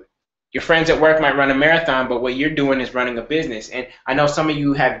know, your friends at work might run a marathon, but what you're doing is running a business. And I know some of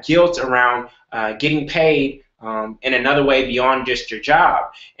you have guilt around getting paid in another way beyond just your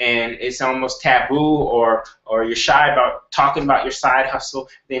job, and it's almost taboo, or you're shy about talking about your side hustle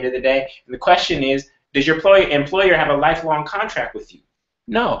at the end of the day. And the question is, does your employer have a lifelong contract with you?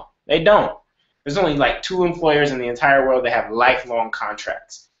 No, they don't. There's only like 2 employers in the entire world that have lifelong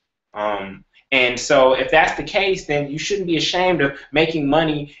contracts. And so if that's the case, then you shouldn't be ashamed of making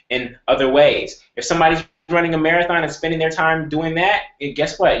money in other ways. If somebody's running a marathon and spending their time doing that,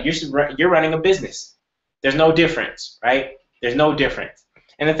 guess what? You're running a business. There's no difference, right? There's no difference.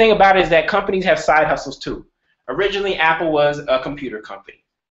 And the thing about it is that companies have side hustles too. Originally, Apple was a computer company,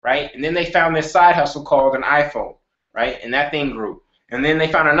 right? And then they found this side hustle called an iPhone, right? And that thing grew. And then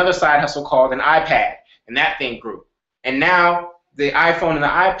they found another side hustle called an iPad, and that thing grew. And now the iPhone and the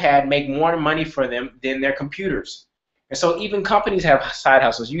iPad make more money for them than their computers. And so even companies have side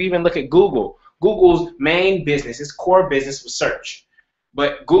hustles. You even look at Google. Google's main business, its core business, was search.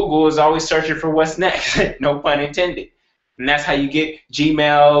 But Google is always searching for what's next, no pun intended. And that's how you get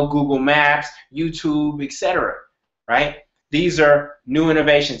Gmail, Google Maps, YouTube, etc. Right? These are new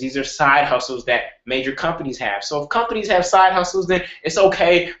innovations. These are side hustles that major companies have. So if companies have side hustles, then it's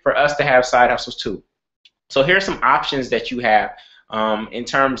okay for us to have side hustles too. So here are some options that you have in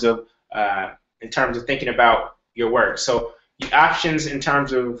terms of thinking about your work. So the options in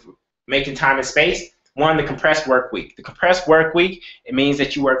terms of making time and space. One, the compressed work week. The compressed work week, it means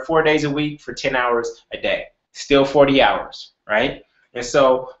that you work 4 days a week for 10 hours a day. Still 40 hours, right? And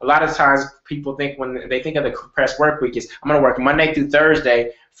so a lot of times people think, when they think of the compressed work week, is I'm going to work Monday through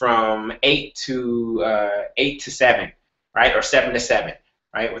Thursday from 8 to 7, right? Or 7 to 7,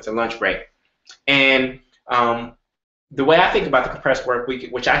 right? With a lunch break. And the way I think about the compressed work week,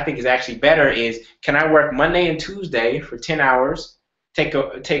 which I think is actually better, is can I work Monday and Tuesday for 10 hours, take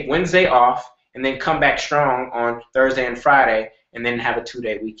Wednesday off, and then come back strong on Thursday and Friday, and then have a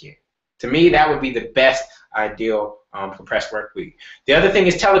 2-day weekend? To me, that would be the best ideal compressed work week. The other thing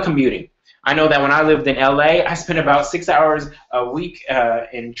is telecommuting. I know that when I lived in LA, I spent about 6 hours a week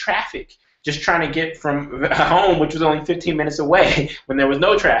in traffic, just trying to get from home, which was only 15 minutes away when there was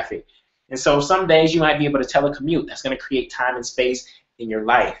no traffic. And so some days you might be able to telecommute. That's going to create time and space in your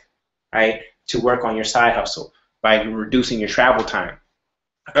life, right, to work on your side hustle by reducing your travel time.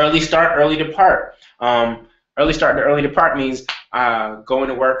 Early start, early depart. Early start to early depart means going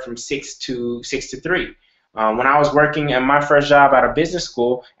to work from 6 to 3. When I was working at my first job out of business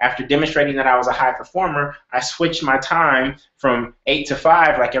school, after demonstrating that I was a high performer, I switched my time from 8 to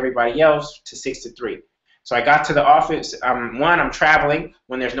 5 like everybody else to 6 to 3. So I got to the office. One, I'm traveling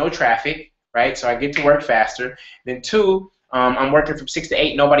when there's no traffic, right? So I get to work faster. Then 2, I'm working from 6 to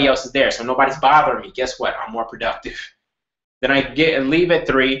 8. Nobody else is there, so nobody's bothering me. Guess what? I'm more productive. Then I leave at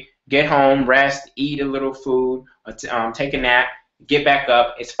 3, get home, rest, eat a little food, take a nap, get back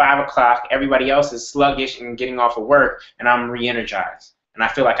up. It's 5 o'clock. Everybody else is sluggish and getting off of work, and I'm re-energized. And I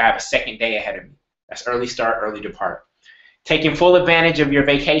feel like I have a second day ahead of me. That's early start, early depart. Taking full advantage of your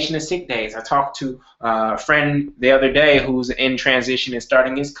vacation and sick days. I talked to a friend the other day who's in transition and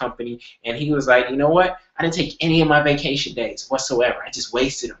starting his company, and he was like, you know what? I didn't take any of my vacation days whatsoever. I just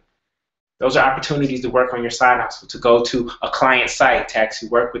wasted them. Those are opportunities to work on your side hustle, to go to a client site, to actually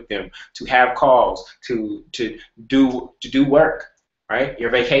work with them, to have calls, to do work, right? Your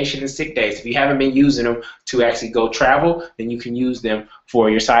vacation and sick days. If you haven't been using them to actually go travel, then you can use them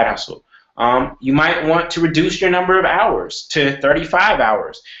for your side hustle. You might want to reduce your number of hours to 35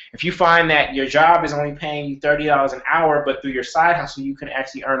 hours. If you find that your job is only paying you $30 an hour, but through your side hustle you can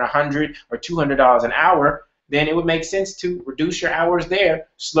actually earn $100 or $200 an hour, then it would make sense to reduce your hours there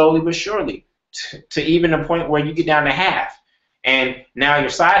slowly but surely to even a point where you get down to half. And now your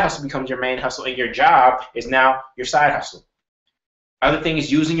side hustle becomes your main hustle, and your job is now your side hustle. Other thing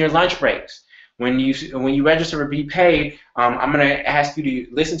is using your lunch breaks. When you register for B.P.A.I.D, I'm going to ask you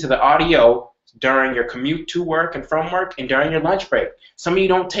to listen to the audio during your commute to work and from work, and during your lunch break. Some of you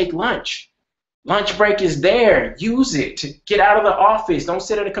don't take lunch. Lunch break is there. Use it to get out of the office. Don't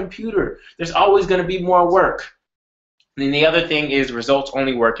sit at a computer. There's always going to be more work. And then the other thing is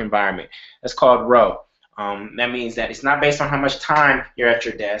results-only work environment. That's called ROW. That means that it's not based on how much time you're at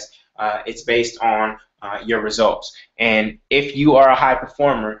your desk. It's based on your results. And if you are a high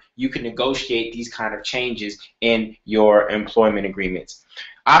performer, you can negotiate these kind of changes in your employment agreements.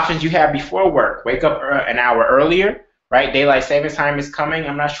 Options you have before work: wake up an hour earlier, right? Daylight savings time is coming.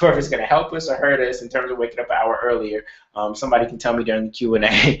 I'm not sure if it's going to help us or hurt us in terms of waking up an hour earlier. Somebody can tell me during the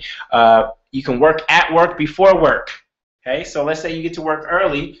Q&A. You can work at work before work. Okay, so let's say you get to work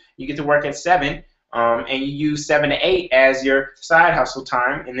early, you get to work at 7, and you use 7 to 8 as your side hustle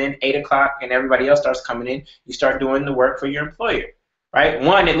time, and then 8 o'clock and everybody else starts coming in, you start doing the work for your employer. Right?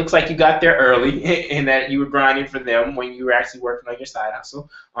 One, it looks like you got there early and that you were grinding for them when you were actually working on your side hustle,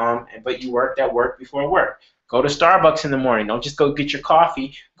 but you worked at work before work. Go to Starbucks in the morning. Don't just go get your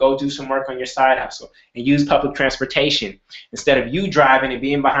coffee. Go do some work on your side hustle and use public transportation. Instead of you driving and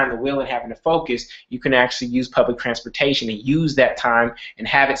being behind the wheel and having to focus, you can actually use public transportation and use that time and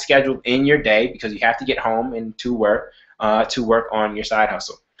have it scheduled in your day because you have to get home and to work on your side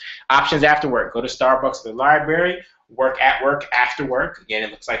hustle. Options after work. Go to Starbucks or the library. Work at work after work. Again,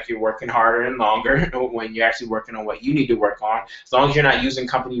 it looks like you're working harder and longer when you're actually working on what you need to work on. As long as you're not using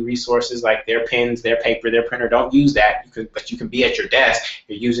company resources like their pens, their paper, their printer, don't use that. But you can be at your desk.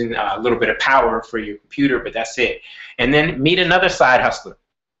 You're using a little bit of power for your computer, but that's it. And then meet another side hustler.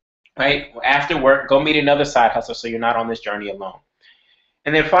 Right? After work, go meet another side hustler so you're not on this journey alone.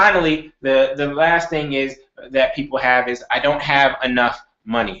 And then finally, the last thing is that people have is I don't have enough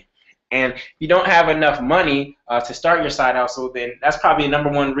money. And if you don't have enough money to start your side hustle, then that's probably the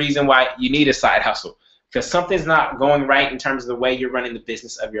 #1 reason why you need a side hustle. Because something's not going right in terms of the way you're running the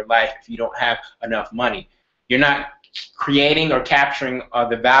business of your life if you don't have enough money. You're not creating or capturing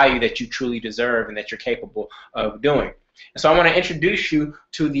the value that you truly deserve and that you're capable of doing. And so I want to introduce you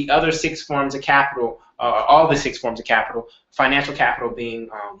to the other 6 forms of capital, all the 6 forms of capital, financial capital being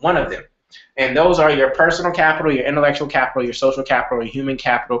one of them. And those are your personal capital, your intellectual capital, your social capital, your human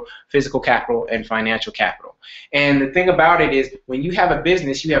capital, physical capital, and financial capital. And the thing about it is when you have a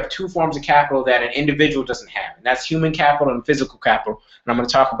business, you have 2 forms of capital that an individual doesn't have. And that's human capital and physical capital. And I'm going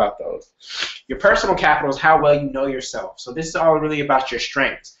to talk about those. Your personal capital is how well you know yourself. So this is all really about your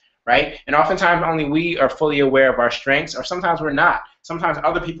strengths, right? And oftentimes only we are fully aware of our strengths, or sometimes we're not. Sometimes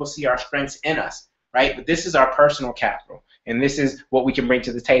other people see our strengths in us, right? But this is our personal capital. And this is what we can bring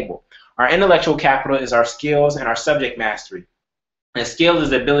to the table. Our intellectual capital is our skills and our subject mastery. And skill is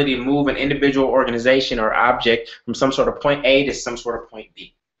the ability to move an individual, organization, or object from some sort of point A to some sort of point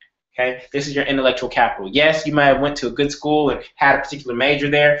B. Okay? This is your intellectual capital. Yes, you might have went to a good school and had a particular major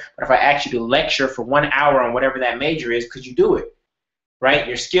there, but if I asked you to lecture for 1 hour on whatever that major is, could you do it? Right?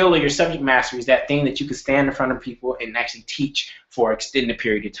 Your skill or your subject mastery is that thing that you can stand in front of people and actually teach for an extended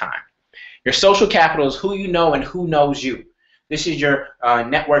period of time. Your social capital is who you know and who knows you. This is your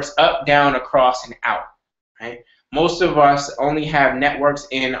networks up, down, across, and out. Right? Most of us only have networks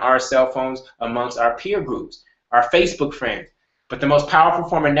in our cell phones amongst our peer groups, our Facebook friends. But the most powerful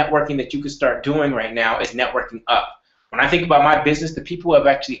form of networking that you can start doing right now is networking up. When I think about my business, the people who have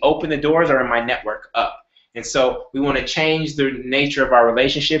actually opened the doors are in my network up. And so we want to change the nature of our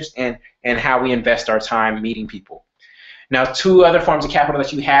relationships and how we invest our time meeting people. Now, 2 other forms of capital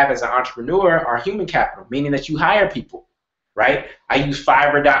that you have as an entrepreneur are human capital, meaning that you hire people. Right? I use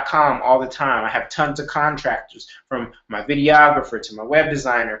Fiverr.com all the time. I have tons of contractors, from my videographer to my web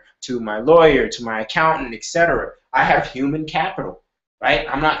designer to my lawyer to my accountant, etc. I have human capital, right?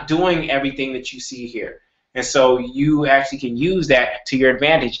 I'm not doing everything that you see here. And so you actually can use that to your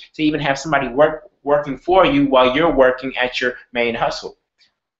advantage to even have somebody working for you while you're working at your main hustle.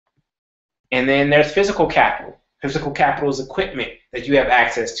 And then there's physical capital. Physical capital is equipment that you have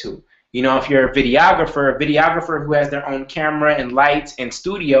access to. You know, if you're a videographer who has their own camera and lights and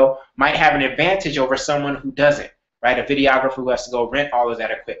studio might have an advantage over someone who doesn't, right? A videographer who has to go rent all of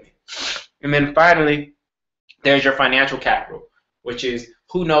that equipment. And then finally, there's your financial capital, which is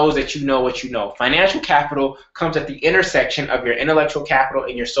who knows that you know what you know. Financial capital comes at the intersection of your intellectual capital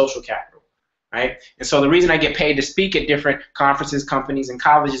and your social capital. Right? And so the reason I get paid to speak at different conferences, companies, and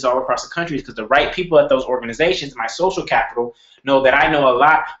colleges all across the country is because the right people at those organizations, my social capital, know that I know a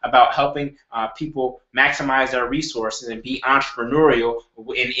lot about helping people maximize their resources and be entrepreneurial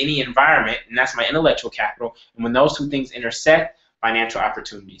in any environment, and that's my intellectual capital. And when those 2 things intersect, financial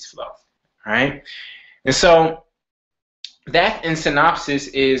opportunities flow. All right? And so that, in synopsis,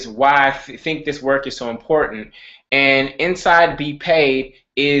 is why I think this work is so important. And inside B.P.A.I.D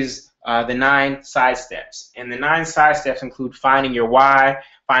is the 9 side steps. And the 9 side steps include finding your why,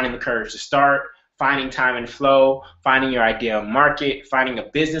 finding the courage to start, finding time and flow, finding your ideal market, finding a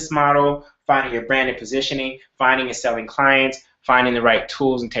business model, finding your brand and positioning, finding and selling clients, finding the right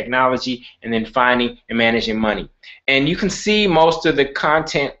tools and technology, and then finding and managing money. And you can see most of the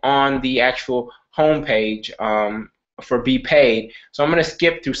content on the actual homepage for B.P.A.I.D. So I'm going to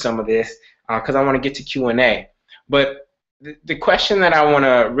skip through some of this because I want to get to Q&A. But the question that I want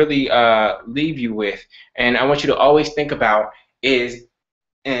to really leave you with, and I want you to always think about is,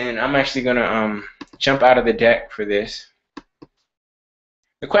 and I'm actually going to jump out of the deck for this.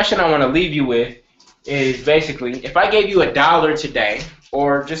 The question I want to leave you with is basically, if I gave you $1 today,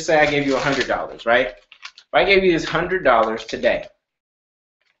 or just say I gave you $100, right? If I gave you this $100 today,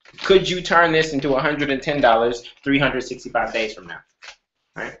 could you turn this into $110 365 days from now?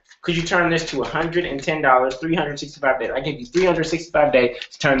 Right? Could you turn this to $110 365 days? I gave you 365 days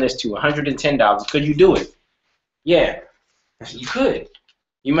to turn this to $110. Could you do it? Yeah, you could.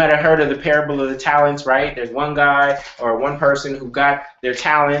 You might have heard of the parable of the talents, right? There's one guy or one person who got their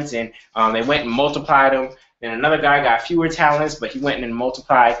talents and they went and multiplied them. Then another guy got fewer talents, but he went and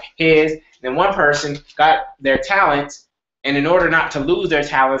multiplied his. Then one person got their talents, and in order not to lose their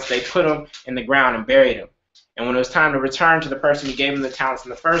talents, they put them in the ground and buried them. And when it was time to return to the person who gave them the talents in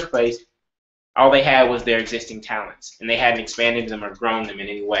the first place, all they had was their existing talents, and they hadn't expanded them or grown them in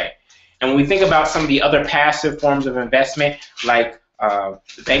any way. And when we think about some of the other passive forms of investment, like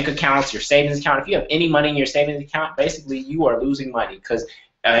bank accounts, your savings account, if you have any money in your savings account, basically you are losing money because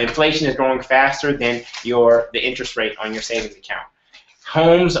inflation is growing faster than the interest rate on your savings account.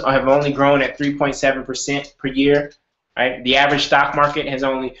 Homes have only grown at 3.7% per year. Right? The average stock market has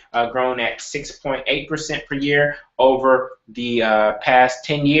only grown at 6.8% per year over the past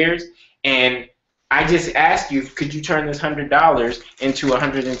 10 years. And I just asked you, could you turn this $100 into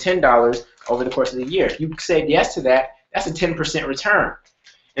 $110 over the course of the year? If you said yes to that, that's a 10% return.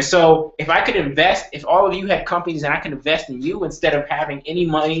 And so if I could invest, if all of you had companies and I could invest in you instead of having any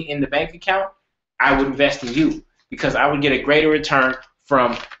money in the bank account, I would invest in you because I would get a greater return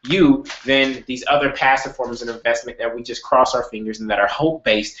from you than these other passive forms of investment that we just cross our fingers and that are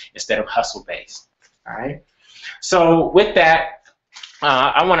hope-based instead of hustle-based. All right. So with that,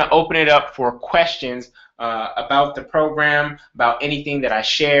 I want to open it up for questions about the program, about anything that I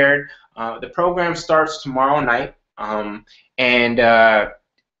shared. The program starts tomorrow night, and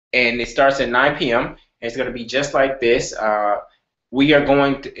it starts at 9 p.m. It's going to be just like this. You're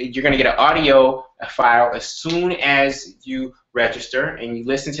going to get an audio file as soon as you register, and you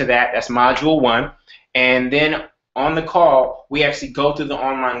listen to that. That's module 1. And then on the call, we actually go through the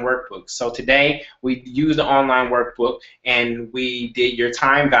online workbook. So today, we use the online workbook, and we did your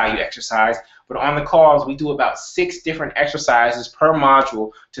time value exercise. But on the calls, we do about 6 different exercises per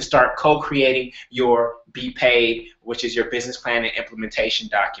module to start co-creating your B.P.A.I.D, which is your business plan and implementation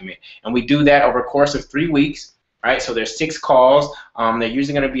document. And we do that over a course of 3 weeks. Right, so there's 6 calls. They're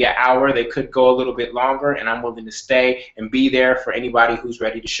usually going to be an hour. They could go a little bit longer, and I'm willing to stay and be there for anybody who's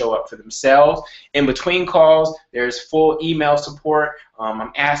ready to show up for themselves. In between calls, there's full email support.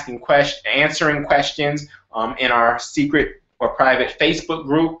 I'm answering questions in our secret or private Facebook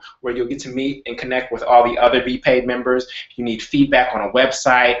group where you'll get to meet and connect with all the other B.P.A.I.D members. If you need feedback on a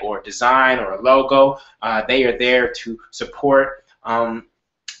website or design or a logo, they are there to support.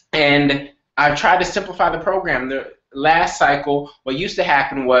 And I've tried to simplify the program. The last cycle, what used to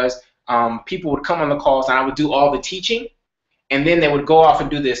happen was people would come on the calls and I would do all the teaching, and then they would go off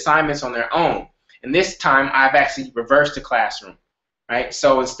and do the assignments on their own. And this time, I've actually reversed the classroom. Right?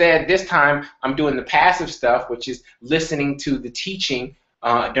 So instead, this time, I'm doing the passive stuff, which is listening to the teaching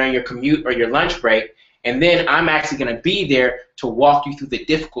during your commute or your lunch break. And then I'm actually going to be there to walk you through the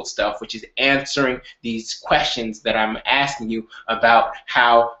difficult stuff, which is answering these questions that I'm asking you about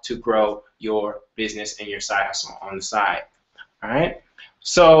how to grow your business and your side hustle on the side. All right?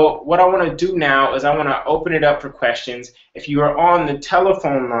 So what I want to do now is I want to open it up for questions. If you are on the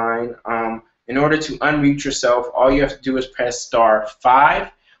telephone line, in order to unmute yourself, all you have to do is press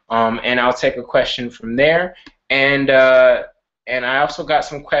 *5, and I'll take a question from there. And I also got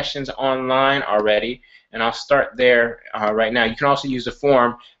some questions online already, and I'll start there right now. You can also use the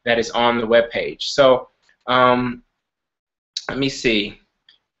form that is on the web page. So let me see.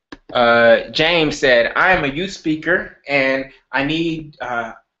 James said, I am a youth speaker, and I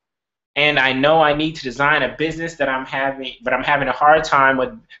know I need to design a business but I'm having a hard time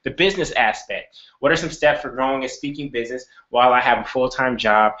with the business aspect. What are some steps for growing a speaking business while I have a full-time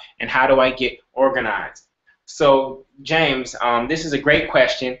job, and how do I get organized? So, James, this is a great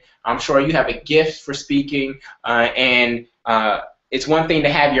question. I'm sure you have a gift for speaking, and it's one thing to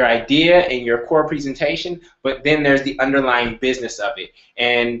have your idea and your core presentation, but then there's the underlying business of it.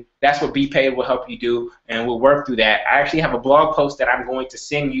 And that's what B.P.A.I.D will help you do, and we'll work through that. I actually have a blog post that I'm going to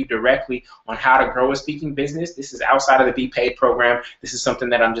send you directly on how to grow a speaking business. This is outside of the B.P.A.I.D program. This is something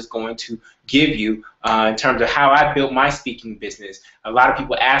that I'm just going to give you in terms of how I built my speaking business. A lot of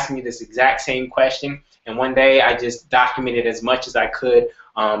people ask me this exact same question, and one day I just documented as much as I could.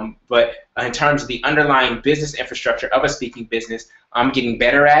 But in terms of the underlying business infrastructure of a speaking business, I'm getting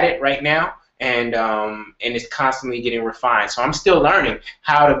better at it right now, and it's constantly getting refined. So I'm still learning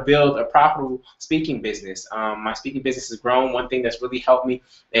how to build a profitable speaking business. My speaking business has grown. One thing that's really helped me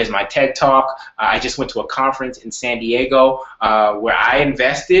is my TED Talk. I just went to a conference in San Diego where I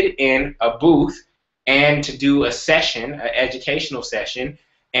invested in a booth and to do a session, an educational session,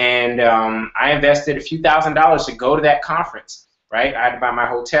 and I invested a few $1,000s to go to that conference. Right, I had to buy my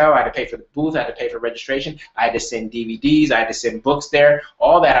hotel, I had to pay for the booth, I had to pay for registration, I had to send DVDs, I had to send books there,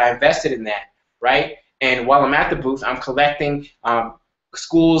 all that. I invested in that, right? And while I'm at the booth, I'm collecting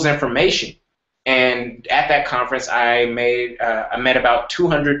schools' information. And at that conference, I met about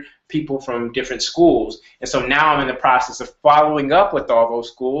 200 people from different schools. And so now I'm in the process of following up with all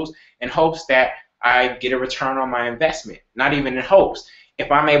those schools in hopes that I get a return on my investment. Not even in hopes. If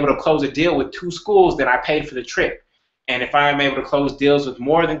I'm able to close a deal with 2 schools, then I paid for the trip. And if I'm able to close deals with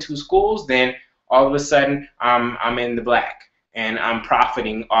more than 2 schools, then all of a sudden I'm in the black and I'm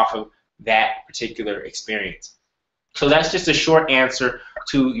profiting off of that particular experience. So that's just a short answer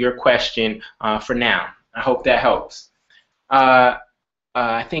to your question for now. I hope that helps. I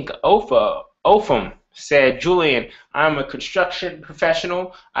think Opham said, Julian, I'm a construction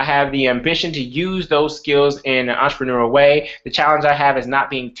professional. I have the ambition to use those skills in an entrepreneurial way. The challenge I have is not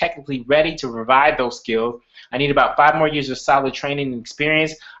being technically ready to provide those skills. I need about 5 more years of solid training and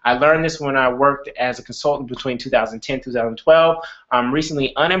experience. I learned this when I worked as a consultant between 2010 and 2012. I'm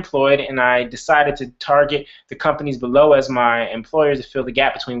recently unemployed, and I decided to target the companies below as my employers to fill the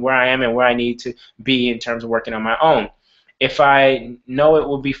gap between where I am and where I need to be in terms of working on my own. If I know it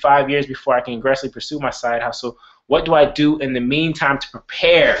will be 5 years before I can aggressively pursue my side hustle, what do I do in the meantime to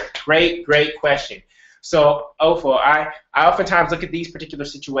prepare? Great, great question. So, Ofo, I oftentimes look at these particular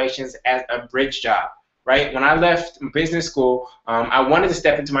situations as a bridge job. Right? When I left business school, I wanted to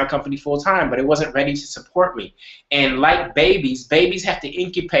step into my company full time, but it wasn't ready to support me. And like babies have to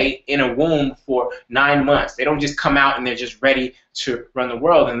incubate in a womb for 9 months. They don't just come out and they're just ready to run the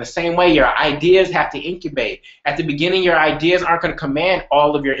world. In the same way, your ideas have to incubate. At the beginning, your ideas aren't going to command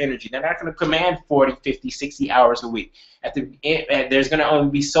all of your energy. They're not going to command 40, 50, 60 hours a week. There's going to only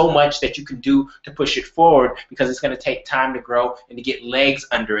be so much that you can do to push it forward because it's going to take time to grow and to get legs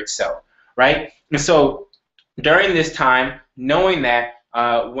under itself. Right? And so during this time, knowing that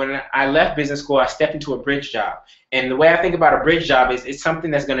when I left business school, I stepped into a bridge job. And the way I think about a bridge job is it's something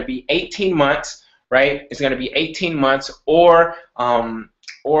that's going to be 18 months, right? It's going to be 18 months or I'm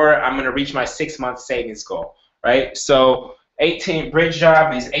going to reach my 6-month savings goal, right? So bridge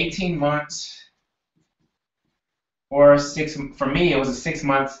job is 18 months or for me, it was a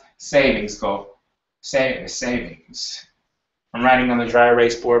 6-month savings goal. Savings. I'm writing on the dry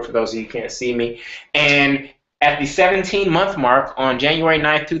erase board for those of you who can't see me. And at the 17-month mark on January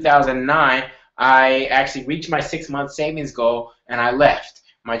 9th, 2009, I actually reached my 6-month savings goal and I left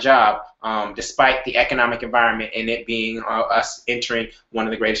my job despite the economic environment and it being us entering one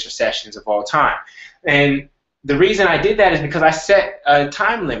of the greatest recessions of all time. And the reason I did that is because I set a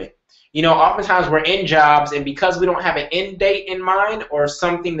time limit. You know, oftentimes we're in jobs and because we don't have an end date in mind or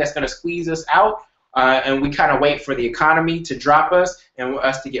something that's going to squeeze us out, and we kind of wait for the economy to drop us and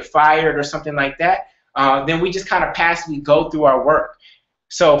us to get fired or something like that, then we just kind of passively go through our work.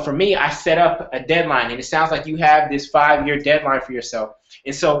 So for me, I set up a deadline, and it sounds like you have this 5-year deadline for yourself.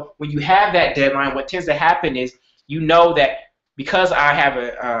 And so when you have that deadline, what tends to happen is you know that because I have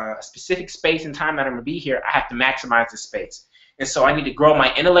a specific space and time that I'm going to be here, I have to maximize the space. And so I need to grow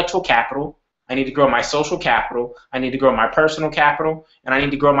my intellectual capital, I need to grow my social capital, I need to grow my personal capital, and I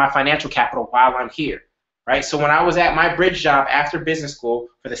need to grow my financial capital while I'm here, right? So when I was at my bridge job after business school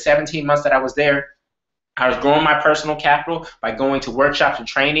for the 17 months that I was there, I was growing my personal capital by going to workshops and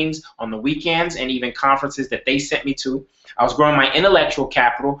trainings on the weekends and even conferences that they sent me to. I was growing my intellectual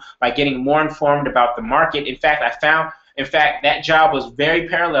capital by getting more informed about the market. In fact, that job was very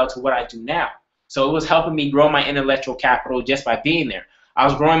parallel to what I do now. So it was helping me grow my intellectual capital just by being there. I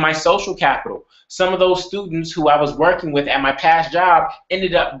was growing my social capital. Some of those students who I was working with at my past job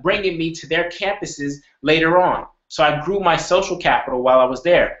ended up bringing me to their campuses later on. So I grew my social capital while I was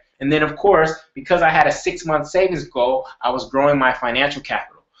there. And then, of course, because I had a 6-month savings goal, I was growing my financial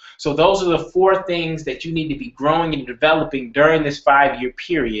capital. So those are the 4 things that you need to be growing and developing during this 5-year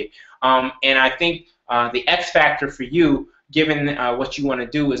period. And I think the X factor for you, given what you want to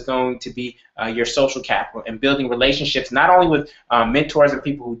do, is going to be your social capital and building relationships not only with mentors and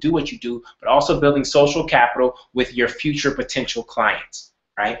people who do what you do, but also building social capital with your future potential clients,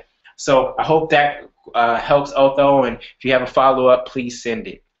 right? So I hope that helps, Otho, and if you have a follow-up, please send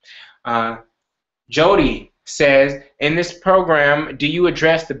it. Jody says, in this program, do you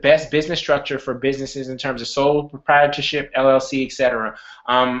address the best business structure for businesses in terms of sole proprietorship, LLC, etc.?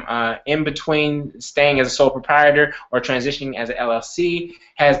 In between staying as a sole proprietor or transitioning as an LLC,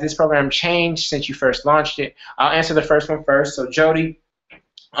 has this program changed since you first launched it? I'll answer the first one first. So Jody,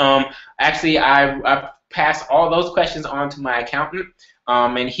 um, actually, I passed all those questions on to my accountant,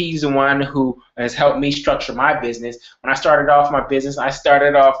 and he's the one who has helped me structure my business. When I started off my business, I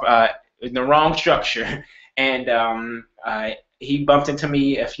started off in the wrong structure, and he bumped into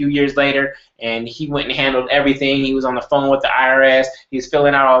me a few years later, and he went and handled everything. He was on the phone with the IRS. He was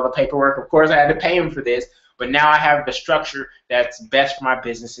filling out all the paperwork. Of course, I had to pay him for this, but now I have the structure that's best for my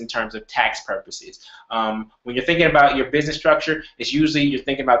business in terms of tax purposes. When you're thinking about your business structure, it's usually you're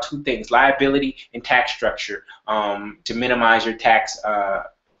thinking about two things: liability and tax structure, to minimize your tax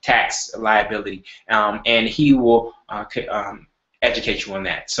liability. And he will educate you on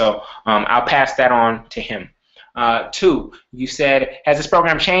that. So I'll pass that on to him. Two, you said, has this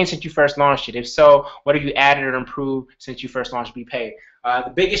program changed since you first launched it? If so, what have you added or improved since you first launched B.P.A.I.D?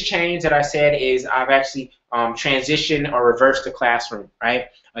 The biggest change that I said is I've actually transitioned or reversed the classroom, right?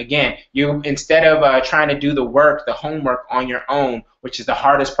 Again, you, instead of trying to do the work, the homework on your own, which is the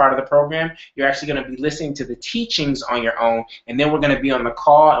hardest part of the program, you're actually going to be listening to the teachings on your own, and then we're going to be on the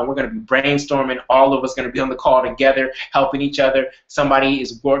call, and we're going to be brainstorming. All of us going to be on the call together, helping each other. Somebody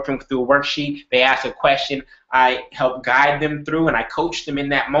is working through a worksheet. They ask a question. I help guide them through, and I coach them in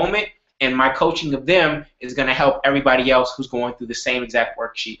that moment. And my coaching of them is going to help everybody else who's going through the same exact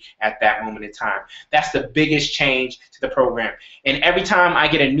worksheet at that moment in time. That's the biggest change to the program. And every time I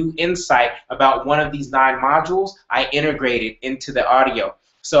get a new insight about one of these 9 modules, I integrate it into the audio.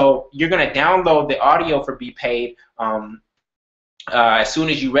 So you're going to download the audio for B.P.A.I.D. As soon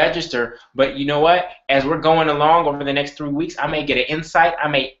as you register, but you know what? As we're going along over the next 3 weeks, I may get an insight. I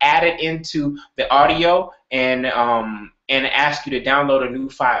may add it into the audio and ask you to download a new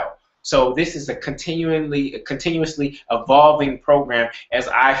file. So this is a continuously evolving program as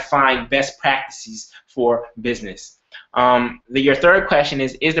I find best practices for business. Your third question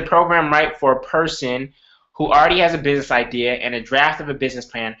is the program right for a person who already has a business idea and a draft of a business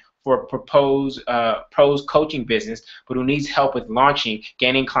plan for a proposed coaching business, but who needs help with launching,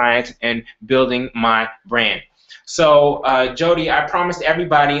 gaining clients, and building my brand? So, Jody, I promised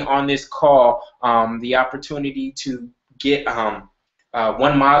everybody on this call the opportunity to get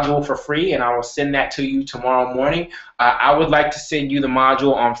one module for free, and I will send that to you tomorrow morning. I would like to send you the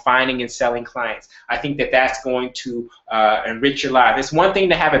module on finding and selling clients. I think that that's going to enrich your life. It's one thing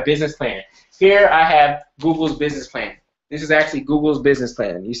to have a business plan. Here I have Google's business plan. This is actually Google's business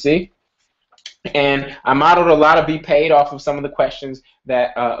plan, you see? And I modeled a lot of B.P.A.I.D off of some of the questions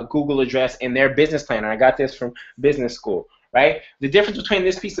that Google addressed in their business plan. And I got this from business school, right? The difference between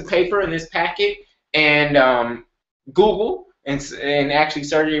this piece of paper and this packet and Google and actually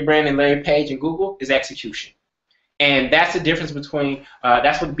Sergey Brin and Larry Page and Google is execution. And that's the difference between,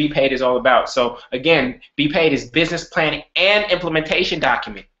 that's what B.P.A.I.D is all about. So again, B.P.A.I.D is business plan and implementation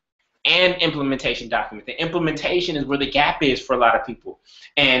document. The implementation is where the gap is for a lot of people.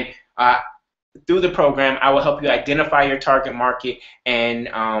 And through the program, I will help you identify your target market and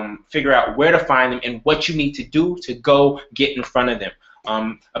figure out where to find them and what you need to do to go get in front of them.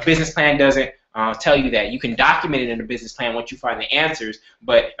 A business plan doesn't tell you that. You can document it in a business plan once you find the answers,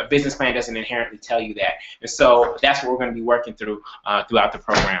 but a business plan doesn't inherently tell you that. And so that's what we're going to be working through throughout the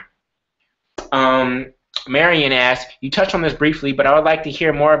program. Marion asked, you touched on this briefly, but I would like to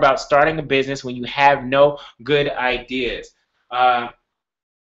hear more about starting a business when you have no good ideas.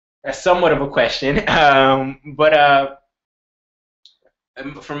 That's somewhat of a question, but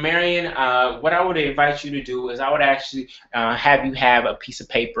for Marion, what I would invite you to do is I would actually have you have a piece of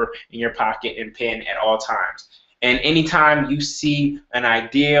paper in your pocket and pen at all times. And anytime you see an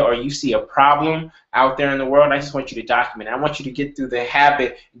idea or you see a problem out there in the world, I just want you to document it. I want you to get in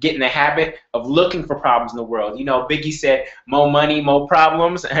the habit of looking for problems in the world. You know, Biggie said, more money, more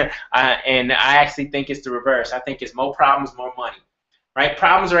problems, and I actually think it's the reverse. I think it's more problems, more money. Right?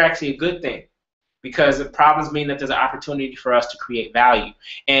 Problems are actually a good thing because problems mean that there's an opportunity for us to create value.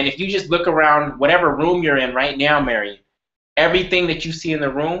 And if you just look around whatever room you're in right now, Marion, everything that you see in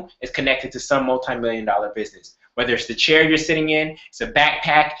the room is connected to some multi-million-dollar business. Whether it's the chair you're sitting in, it's a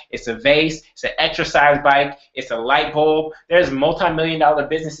backpack, it's a vase, it's an exercise bike, it's a light bulb. There's multi-million-dollar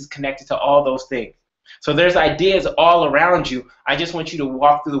businesses connected to all those things. So there's ideas all around you. I just want you to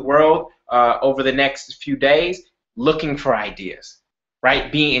walk through the world over the next few days looking for ideas.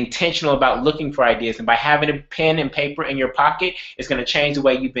 Right? Being intentional about looking for ideas. And by having a pen and paper in your pocket, it's going to change the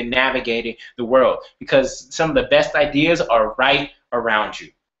way you've been navigating the world because some of the best ideas are right around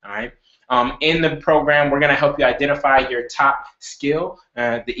you. All right? In the program, we're going to help you identify your top skill,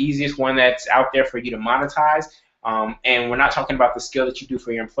 the easiest one that's out there for you to monetize. And we're not talking about the skill that you do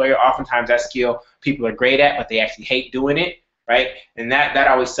for your employer. Oftentimes that skill people are great at, but they actually hate doing it, right? And that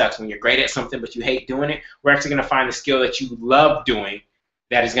always sucks when you're great at something, but you hate doing it. We're actually going to find the skill that you love doing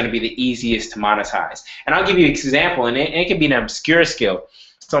that is going to be the easiest to monetize. And I'll give you an example, and it can be an obscure skill.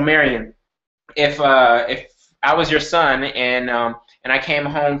 So Marion, if I was your son and I came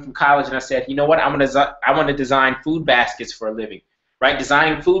home from college and I said, you know what, I want to design food baskets for a living, right?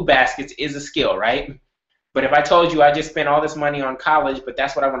 Designing food baskets is a skill, right? But if I told you I just spent all this money on college, but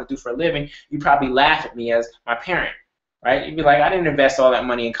that's what I want to do for a living, you'd probably laugh at me as my parent, right? You'd be like, I didn't invest all that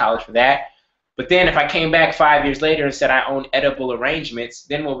money in college for that. But then if I came back 5 years later and said I own edible arrangements,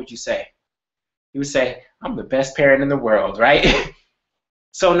 then what would you say? You would say, I'm the best parent in the world, right?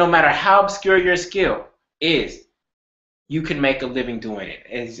 So no matter how obscure your skill is, you can make a living doing it.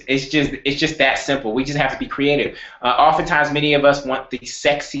 It's just that simple. We just have to be creative. Oftentimes, many of us want the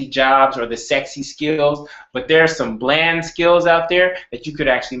sexy jobs or the sexy skills, but there are some bland skills out there that you could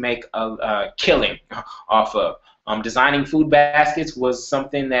actually make a killing off of. Designing food baskets was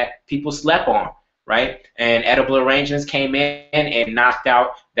something that people slept on, right? And edible arrangements came in and knocked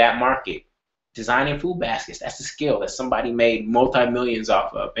out that market. Designing food baskets, that's a skill that somebody made multi-millions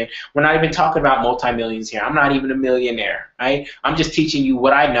off of. And we're not even talking about multi-millions here. I'm not even a millionaire, right? I'm just teaching you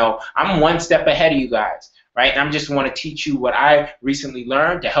what I know. I'm one step ahead of you guys, right? And I just want to teach you what I recently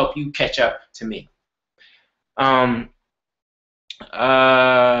learned to help you catch up to me.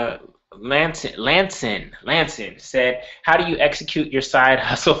 Lanson said, how do you execute your side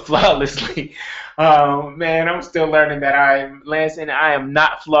hustle flawlessly? Man, I'm still learning that Lanson, I am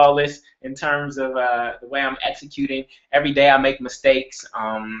not flawless in terms of the way I'm executing. Every day I make mistakes.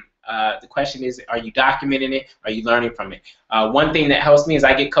 The question is, are you documenting it? Are you learning from it? One thing that helps me is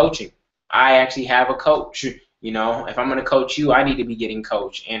I get coaching. I actually have a coach. You know, if I'm going to coach you, I need to be getting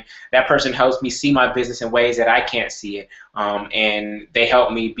coached. And that person helps me see my business in ways that I can't see it. And they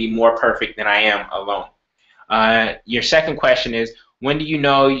help me be more perfect than I am alone. Your second question is, when do you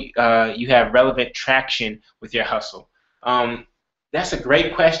know you have relevant traction with your hustle? That's a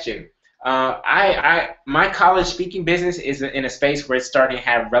great question. My college speaking business is in a space where it's starting to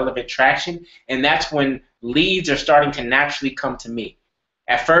have relevant traction, and that's when leads are starting to naturally come to me.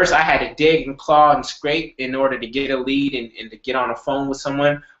 At first, I had to dig and claw and scrape in order to get a lead and to get on a phone with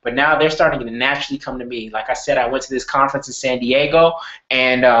someone, but now they're starting to naturally come to me. Like I said, I went to this conference in San Diego,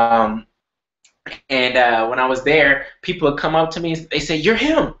 and when I was there, people would come up to me and they say, you're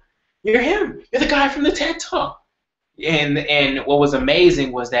him, you're the guy from the TED Talk. And what was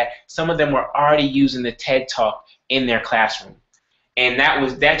amazing was that some of them were already using the TED Talk in their classroom, and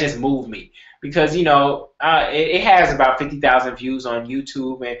that just moved me. Because, you know, it has about 50,000 views on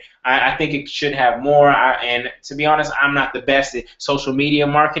YouTube, and I think it should have more. And to be honest, I'm not the best at social media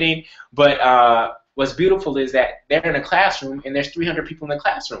marketing, but what's beautiful is that they're in a classroom, and there's 300 people in the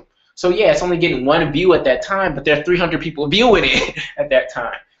classroom. So, yeah, it's only getting one view at that time, but there are 300 people viewing it at that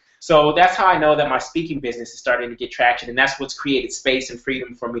time. So that's how I know that my speaking business is starting to get traction, and that's what's created space and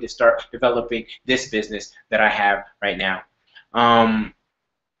freedom for me to start developing this business that I have right now.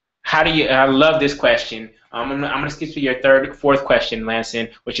 I love this question. I'm going to skip to your fourth question, Lanson,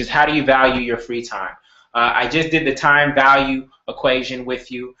 which is, how do you value your free time? I just did the time value equation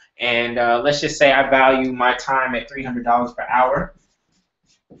with you, and let's just say I value my time at $300 per hour,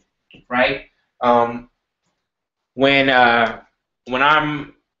 right? When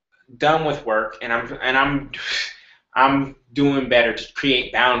I'm done with work and I'm doing better to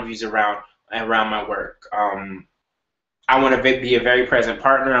create boundaries around my work. I want to be a very present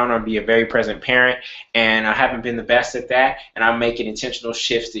partner. I want to be a very present parent, and I haven't been the best at that. And I'm making intentional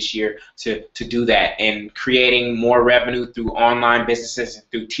shifts this year to do that, and creating more revenue through online businesses and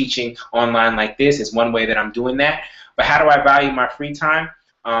through teaching online like this is one way that I'm doing that. But how do I value my free time?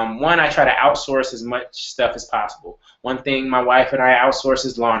 One, I try to outsource as much stuff as possible. One thing my wife and I outsource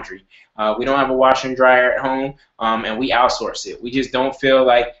is laundry. We don't have a washer and dryer at home, and we outsource it. We just don't feel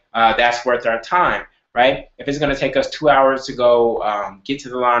like that's worth our time. Right? If it's going to take us 2 hours to go get to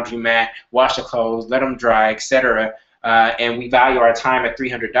the laundromat, wash the clothes, let them dry, etc., and we value our time at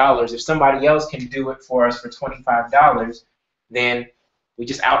 $300, if somebody else can do it for us for $25, then we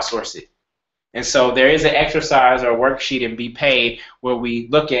just outsource it. And so there is an exercise or a worksheet in B.P.A.I.D where we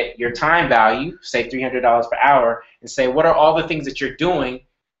look at your time value, say $300 per hour, and say, what are all the things that you're doing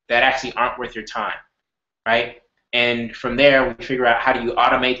that actually aren't worth your time, right? And from there, we figure out how do you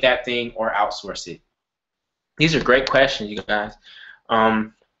automate that thing or outsource it. These are great questions, you guys.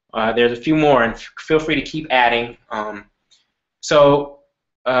 There's a few more, and feel free to keep adding.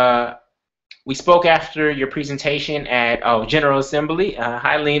 We spoke after your presentation at General Assembly.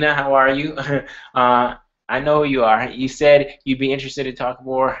 Hi, Lena. How are you? I know who you are. You said you'd be interested to talk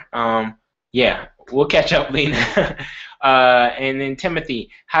more. Yeah, we'll catch up, Lena. And then Timothy,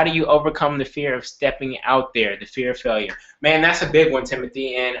 how do you overcome the fear of stepping out there, the fear of failure? Man, that's a big one,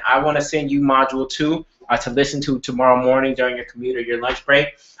 Timothy. And I want to send you module 2 to listen to tomorrow morning during your commute or your lunch break.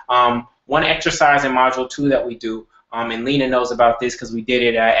 One exercise in module 2 that we do, and Lena knows about this because we did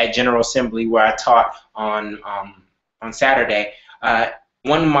it at General Assembly where I taught on Saturday.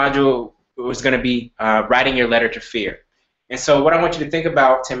 One module was going to be writing your letter to fear. And so what I want you to think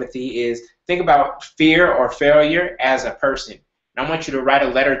about, Timothy, is think about fear or failure as a person. And I want you to write a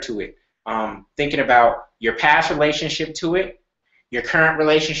letter to it, thinking about your past relationship to it, your current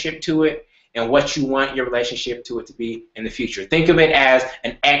relationship to it, and what you want your relationship to it to be in the future. Think of it as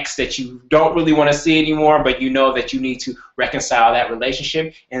an ex that you don't really want to see anymore, but you know that you need to reconcile that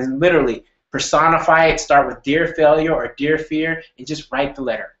relationship, and literally personify it. Start with dear failure or dear fear, and just write the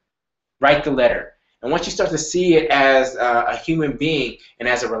letter. Write the letter. And once you start to see it as a human being and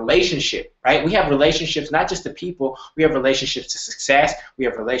as a relationship, right? We have relationships not just to people. We have relationships to success. We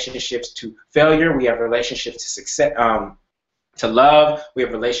have relationships to failure. We have relationships to success, to love. We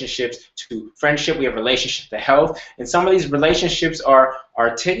have relationships to friendship. We have relationships to health. And some of these relationships are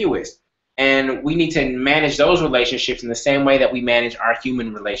tenuous. And we need to manage those relationships in the same way that we manage our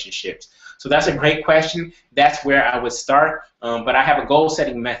human relationships. So that's a great question. That's where I would start. But I have a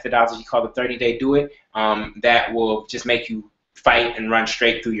goal-setting methodology called the 30-Day Do It that will just make you fight and run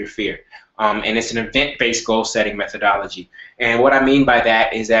straight through your fear. And it's an event-based goal-setting methodology. And what I mean by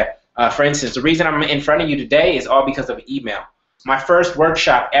that is that, for instance, the reason I'm in front of you today is all because of email. My first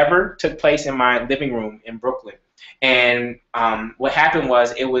workshop ever took place in my living room in Brooklyn. And what happened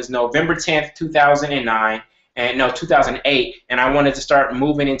was it was November 10th, 2009. And no, 2008, and I wanted to start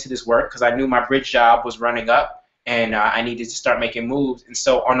moving into this work because I knew my bridge job was running up, and I needed to start making moves. And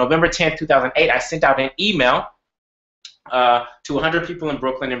so on November 10th, 2008, I sent out an email to 100 people in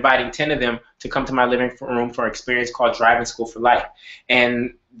Brooklyn, inviting 10 of them to come to my living room for an experience called Driving School for Life.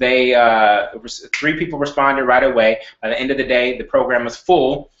 And they 3 people responded right away. By the end of the day, the program was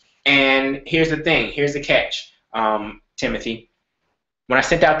full. And here's the thing. Here's the catch, Timothy. When I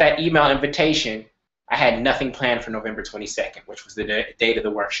sent out that email invitation, I had nothing planned for November 22nd, which was the date of the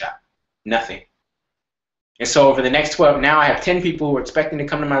workshop. Nothing. And so over the next 12, now I have 10 people who are expecting to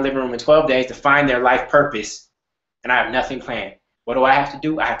come to my living room in 12 days to find their life purpose, and I have nothing planned. What do I have to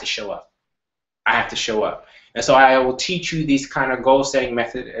do? I have to show up. I have to show up. And so I will teach you these kind of goal-setting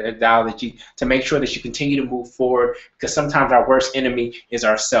methodology to make sure that you continue to move forward, because sometimes our worst enemy is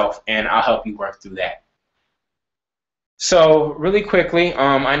ourself, and I'll help you work through that. So really quickly,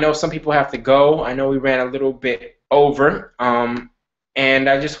 I know some people have to go. I know we ran a little bit over, and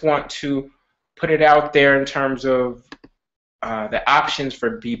I just want to put it out there in terms of the options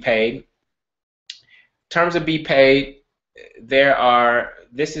for B.P.A.I.D. In terms of B.P.A.I.D,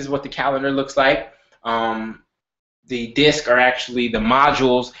 this is what the calendar looks like. The disc are actually the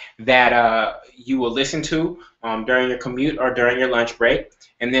modules that you will listen to during your commute or during your lunch break.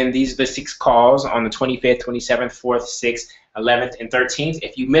 And then these are the 6 calls on the 25th, 27th, 4th, 6th, 11th, and 13th.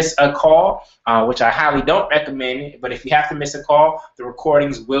 If you miss a call, which I highly don't recommend, but if you have to miss a call, the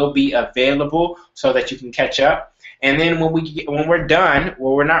recordings will be available so that you can catch up. And then when we're done,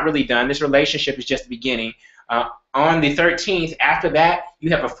 well, we're not really done. This relationship is just the beginning. On the 13th, after that,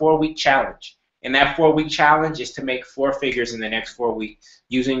 you have a 4-week challenge. And that 4-week challenge is to make 4 figures in the next 4 weeks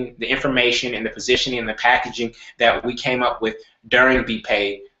using the information and the positioning and the packaging that we came up with during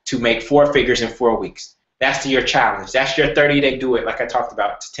B.P.A.I.D to make 4 figures in 4 weeks. That's your challenge. That's your 30-day do it, like I talked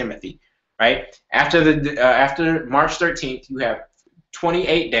about to Timothy, right? After March 13th, you have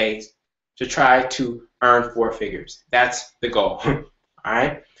 28 days to try to earn 4 figures. That's the goal. All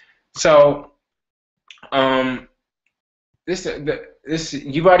right. So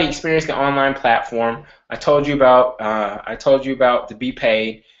you've already experienced the online platform. I told you about the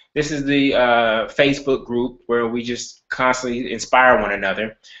B.P.A.I.D. This is the Facebook group where we just constantly inspire one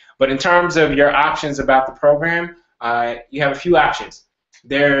another. But in terms of your options about the program, you have a few options.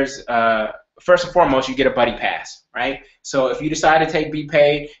 There's first and foremost, you get a buddy pass, right? So if you decide to take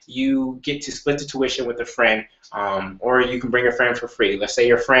B.P.A.I.D, you get to split the tuition with a friend, or you can bring a friend for free. Let's say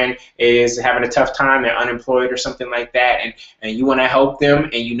your friend is having a tough time, they're unemployed or something like that, and you want to help them,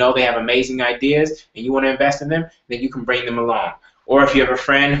 and you know they have amazing ideas, and you want to invest in them, then you can bring them along. Or if you have a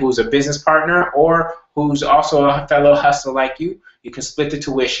friend who's a business partner or who's also a fellow hustler like you can split the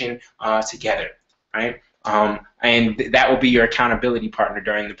tuition together, right? And that will be your accountability partner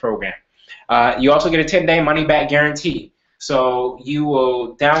during the program. You also get a 10-day money-back guarantee. So you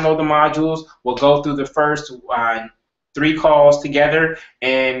will download the modules. We'll go through the first 3 calls together,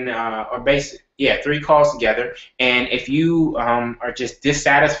 and or basic, yeah, 3 calls together. And if you are just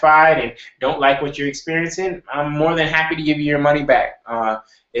dissatisfied and don't like what you're experiencing, I'm more than happy to give you your money back.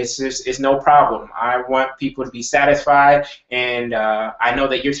 It's no problem. I want people to be satisfied, and I know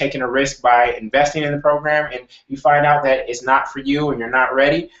that you're taking a risk by investing in the program, and you find out that it's not for you and you're not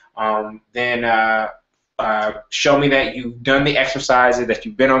ready. Then show me that you've done the exercises, that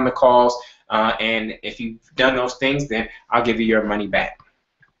you've been on the calls, and if you've done those things, then I'll give you your money back.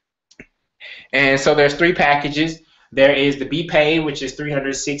 And so there's 3 packages. There is the B.P.A.I.D, which is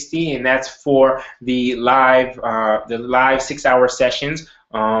 360, and that's for the live 6-hour sessions,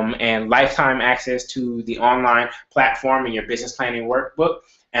 and lifetime access to the online platform and your business planning workbook,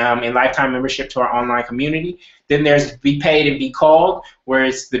 and lifetime membership to our online community. Then there's B.P.A.I.D and Be Called, where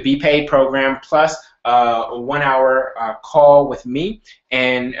it's the B.P.A.I.D program plus a 1-hour call with me.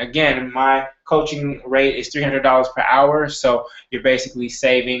 And again, my coaching rate is $300 per hour, so you're basically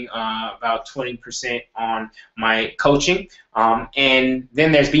saving about 20% on my coaching. And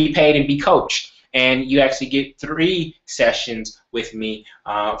then there's B.P.A.I.D and Be Coached, and you actually get 3 sessions with me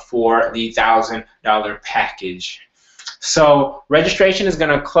for the $1,000 package. So registration is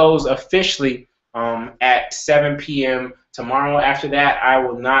going to close officially at 7 p.m. tomorrow. After that, I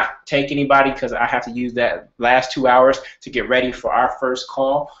will not take anybody because I have to use that last 2 hours to get ready for our first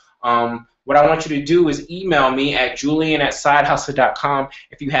call. What I want you to do is email me at julian@sidehustle.com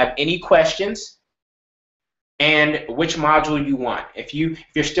if you have any questions and which module you want. If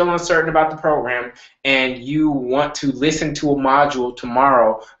you're still uncertain about the program and you want to listen to a module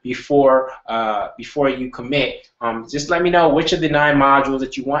tomorrow before you commit, just let me know which of the 9 modules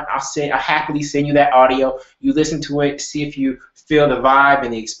that you want. I'll happily send you that audio. You listen to it, see if you feel the vibe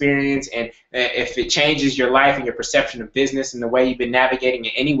and the experience, and if it changes your life and your perception of business and the way you've been navigating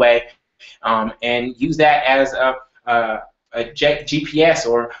it anyway, and use that as a GPS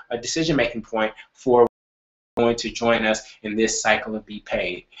or a decision-making point for going to join us in this cycle of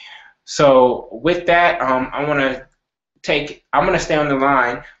B.P.A.I.D. So with that, I'm gonna stay on the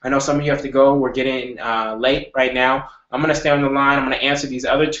line. I know some of you have to go. We're getting late right now. I'm gonna stay on the line. I'm gonna answer these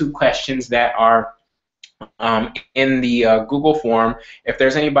other 2 questions that are in the Google form. If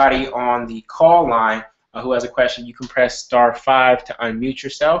there's anybody on the call line who has a question, you can press *5 to unmute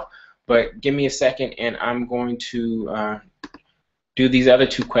yourself. But give me a second, and I'm going to do these other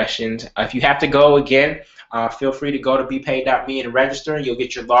 2 questions. If you have to go again, feel free to go to bpaid.me and register. You'll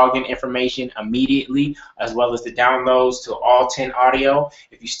get your login information immediately, as well as the downloads to all 10 audio.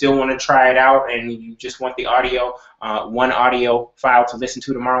 If you still want to try it out and you just want the audio, 1 audio file to listen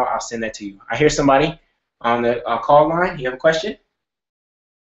to tomorrow, I'll send that to you. I hear somebody on the call line. You have a question?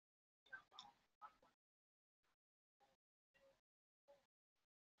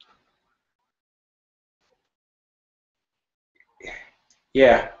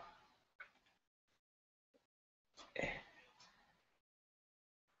 Yeah.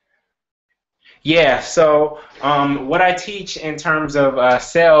 Yeah, so what I teach in terms of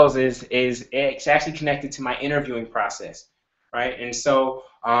sales is it's actually connected to my interviewing process, right? And so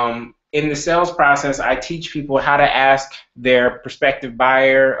in the sales process, I teach people how to ask their prospective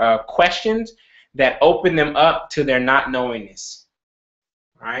buyer questions that open them up to their not knowingness,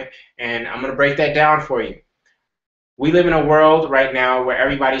 right? And I'm going to break that down for you. We live in a world right now where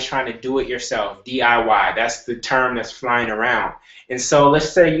everybody's trying to do it yourself, DIY. That's the term that's flying around. And so let's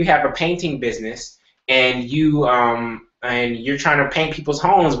say you have a painting business and you're trying to paint people's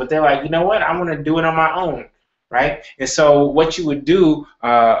homes, but they're like, you know what, I want to do it on my own, right? And so what you would do,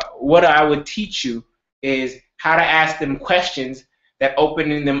 what I would teach you is how to ask them questions that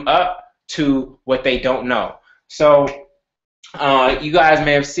open them up to what they don't know. So you guys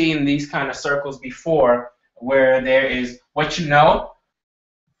may have seen these kind of circles before, where there is what you know,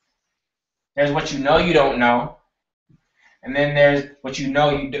 there's what you know you don't know, and then there's what you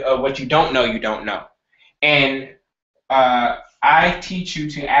know what you don't know you don't know. And I teach you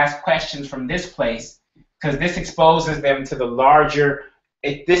to ask questions from this place because this exposes them to the larger.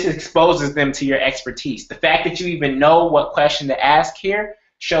 This exposes them to your expertise. The fact that you even know what question to ask here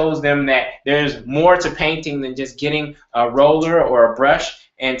shows them that there's more to painting than just getting a roller or a brush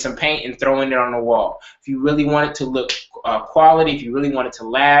and some paint and throwing it on the wall. If you really want it to look quality, if you really want it to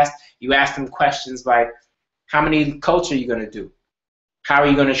last, you ask them questions like, how many coats are you going to do? How are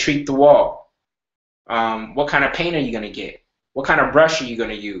you going to treat the wall? What kind of paint are you going to get? What kind of brush are you going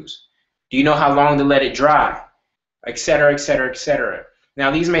to use? Do you know how long to let it dry? Et cetera, et cetera, et cetera.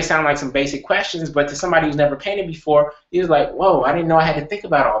 Now, these may sound like some basic questions, but to somebody who's never painted before, he's like, whoa, I didn't know I had to think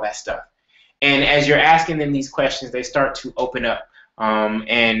about all that stuff. And as you're asking them these questions, they start to open up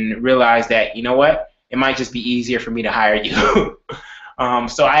and realize that, you know what, it might just be easier for me to hire you.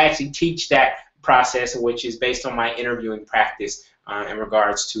 So I actually teach that process, which is based on my interviewing practice in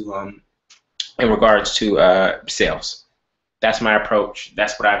regards to sales. That's my approach.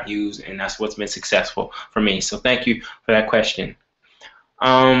 That's what I've used, and that's what's been successful for me. So thank you for that question.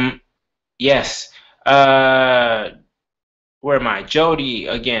 Yes. Where am I? Jody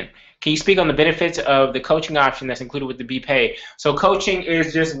again. Can you speak on the benefits of the coaching option that's included with the B.P.A.I.D? So coaching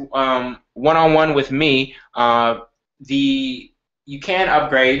is just one-on-one with me. You can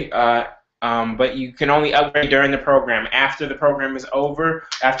upgrade, but you can only upgrade during the program. After the program is over,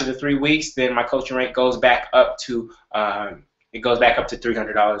 after the 3 weeks, then my coaching rate goes back up to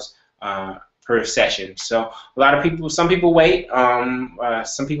 $300 per session. So a lot of people, some people wait.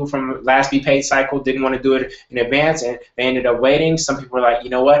 Some people from last B.P.A.I.D cycle didn't want to do it in advance, and they ended up waiting. Some people were like,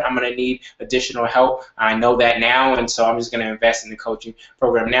 you know what, I'm going to need additional help. I know that now, and so I'm just going to invest in the coaching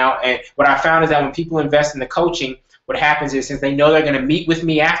program now. And what I found is that when people invest in the coaching, what happens is, since they know they're going to meet with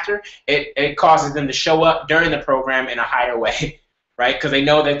me after, it causes them to show up during the program in a higher way. Right? Because they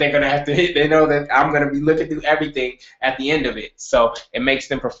know that they're going to have to hit, they know that I'm going to be looking through everything at the end of it. So it makes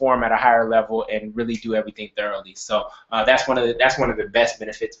them perform at a higher level and really do everything thoroughly. So that's one of the best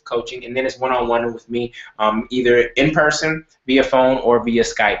benefits of coaching. And then it's one-on-one with me, either in person, via phone, or via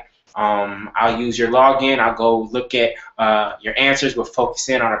Skype. I'll use your login. I'll go look at your answers. We'll focus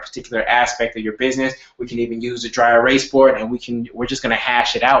in on a particular aspect of your business. We can even use a dry erase board, and we're just going to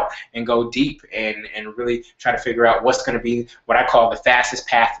hash it out and go deep and really try to figure out what's going to be what I call the fastest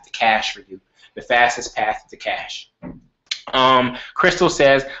path to cash for you. The fastest path to cash. Crystal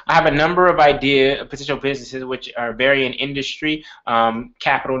says, I have a number of potential businesses which are varying industry,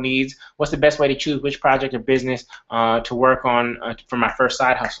 capital needs. What's the best way to choose which project or business to work on for my first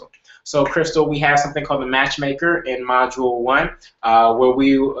side hustle? So, Crystal, we have something called the Matchmaker in Module 1, where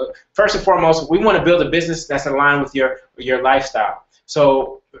we, first and foremost, we want to build a business that's aligned with your lifestyle.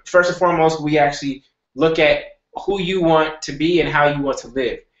 So, first and foremost, we actually look at who you want to be and how you want to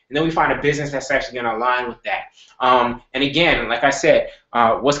live. And then we find a business that's actually going to align with that. And again, like I said,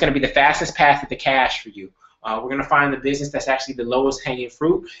 what's going to be the fastest path to cash for you? We're going to find the business that's actually the lowest hanging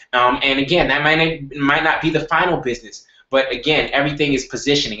fruit. And again, that might not be the final business. But again, everything is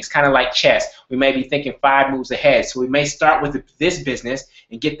positioning. It's kind of like chess. We may be thinking 5 moves ahead. So we may start with this business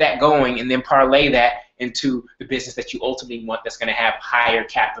and get that going, and then parlay that into the business that you ultimately want, that's going to have higher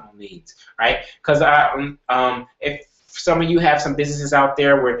capital needs, right? Because if some of you have some businesses out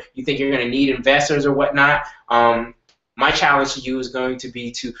there where you think you're going to need investors or whatnot, my challenge to you is going to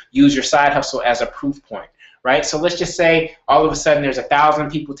be to use your side hustle as a proof point, right? So let's just say all of a sudden there's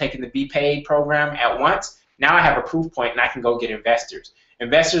 1,000 people taking the B.P.A.I.D program at once. Now I have a proof point, and I can go get investors.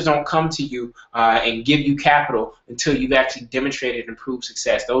 Investors don't come to you and give you capital until you've actually demonstrated and proved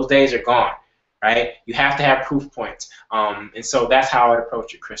success. Those days are gone, right? You have to have proof points. And so that's how I would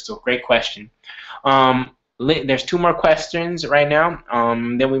approach it, Crystal. Great question. There's 2 more questions right now.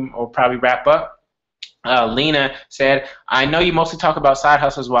 Then we'll probably wrap up. Lena said, I know you mostly talk about side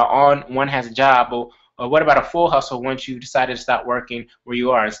hustles while one has a job, but what about a full hustle once you decided to stop working where you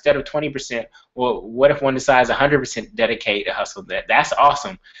are? Instead of 20%, well, what if one decides 100% dedicate to hustle? That's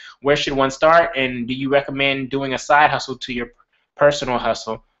awesome. Where should one start? And do you recommend doing a side hustle to your personal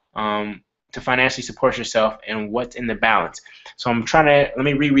hustle to financially support yourself? And what's in the balance? So let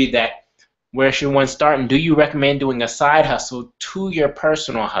me reread that. Where should one start? And do you recommend doing a side hustle to your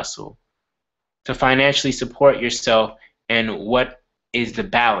personal hustle to financially support yourself? And what is the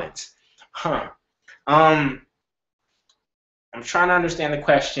balance? I'm trying to understand the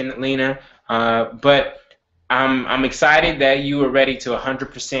question, Lena, but I'm excited that you are ready to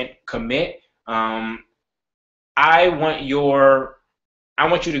 100% commit. I want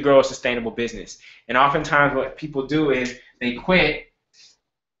you to grow a sustainable business, and oftentimes what people do is they quit,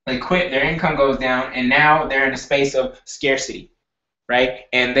 their income goes down, and now they're in a space of scarcity, right?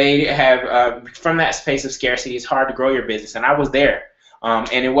 And they have from that space of scarcity, it's hard to grow your business, and I was there.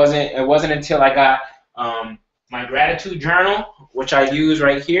 And it wasn't until I got my gratitude journal, which I use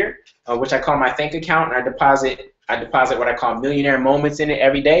right here, which I call my Think account, and I deposit what I call millionaire moments in it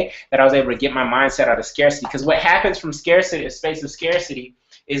every day, that I was able to get my mindset out of scarcity. Because what happens from scarcity, a space of scarcity,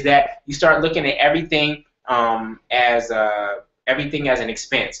 is that you start looking at everything as an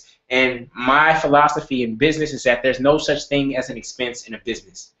expense. And my philosophy in business is that there's no such thing as an expense in a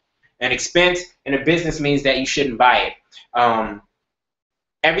business. An expense in a business means that you shouldn't buy it.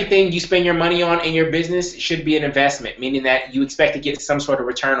 everything you spend your money on in your business should be an investment, meaning that you expect to get some sort of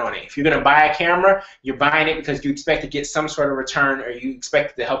return on it. If you're going to buy a camera, you're buying it because you expect to get some sort of return, or you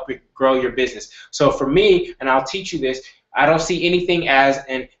expect it to help it grow your business. So for me, and I'll teach you this, I don't see anything as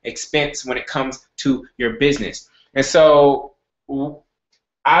an expense when it comes to your business. And so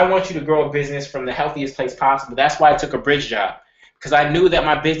I want you to grow a business from the healthiest place possible. That's why I took a bridge job, because I knew that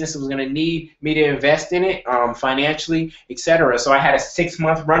my business was going to need me to invest in it financially, etc. So I had a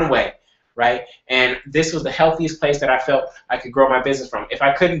 6-month runway, right? And this was the healthiest place that I felt I could grow my business from. If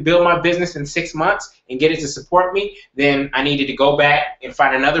I couldn't build my business in 6 months and get it to support me, then I needed to go back and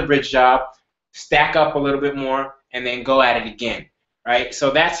find another bridge job, stack up a little bit more, and then go at it again, right?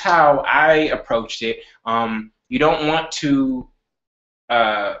 So that's how I approached it. You don't want to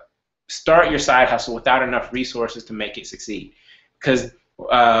start your side hustle without enough resources to make it succeed. Because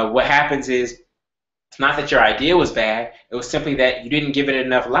what happens is, it's not that your idea was bad, it was simply that you didn't give it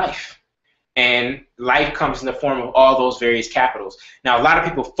enough life. And life comes in the form of all those various capitals. Now, a lot of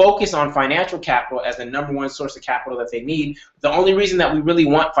people focus on financial capital as the #1 source of capital that they need. The only reason that we really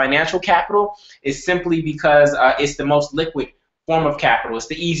want financial capital is simply because it's the most liquid form of capital. It's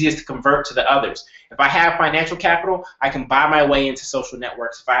the easiest to convert to the others. If I have financial capital, I can buy my way into social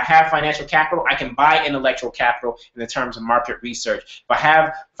networks. If I have financial capital, I can buy intellectual capital in the terms of market research. If I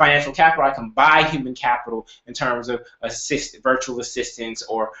have financial capital, I can buy human capital in terms of virtual assistants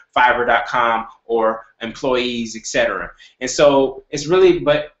or Fiverr.com or employees, etc. And so it's really,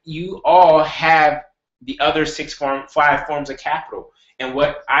 but you all have the other 5 forms of capital. And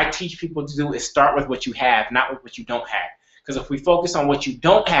what I teach people to do is start with what you have, not with what you don't have. Because if we focus on what you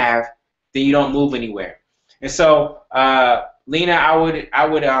don't have, then you don't move anywhere. And so, Lena, I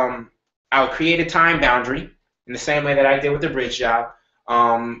would create a time boundary in the same way that I did with the bridge job.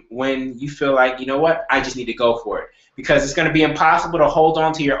 When you feel like, you know what, I just need to go for it, because it's going to be impossible to hold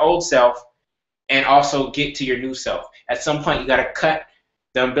on to your old self and also get to your new self. At some point, you got to cut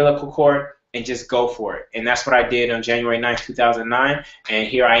the umbilical cord and just go for it. And that's what I did on January 9th, 2009. And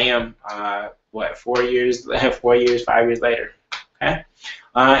here I am. 4 years, 5 years later. Okay.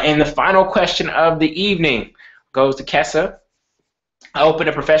 And the final question of the evening goes to Kessa. I opened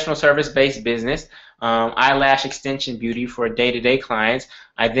a professional service-based business, eyelash extension beauty for day-to-day clients.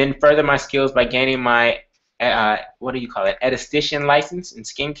 I then furthered my skills by gaining my, esthetician license in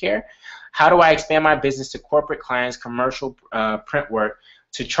skincare. How do I expand my business to corporate clients, commercial print work,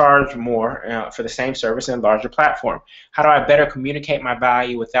 to charge more for the same service in a larger platform? How do I better communicate my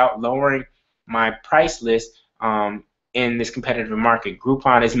value without lowering my price list in this competitive market?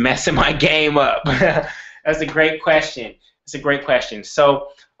 Groupon is messing my game up. That's a great question. It's a great question. So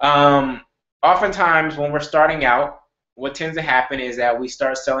oftentimes when we're starting out, what tends to happen is that we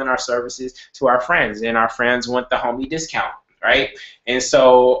start selling our services to our friends, and our friends want the homie discount, right? And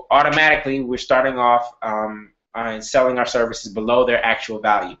so automatically we're starting off selling our services below their actual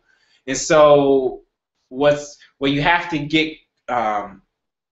value. And so what you have to get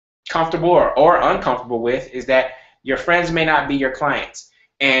comfortable or uncomfortable with is that your friends may not be your clients.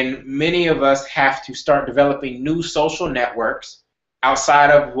 And many of us have to start developing new social networks outside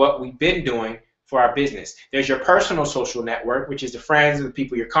of what we've been doing for our business. There's your personal social network, which is the friends and the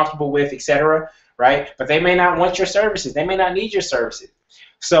people you're comfortable with, etc., right? But they may not want your services. They may not need your services.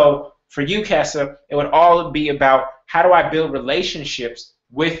 So for you, Kessa, it would all be about, how do I build relationships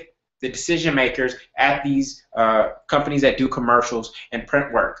with the decision makers at these companies that do commercials and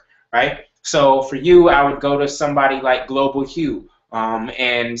print work, right? So for you, I would go to somebody like Global Hue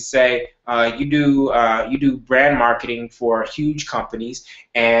and say, you do brand marketing for huge companies,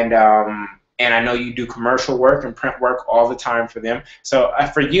 and I know you do commercial work and print work all the time for them. So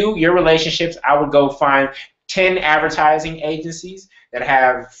for you, your relationships, I would go find 10 advertising agencies that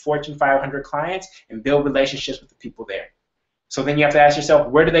have Fortune 500 clients and build relationships with the people there. So then you have to ask yourself,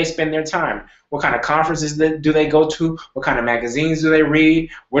 where do they spend their time? What kind of conferences do they go to? What kind of magazines do they read?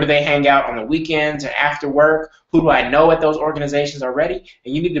 Where do they hang out on the weekends and after work? Who do I know at those organizations already?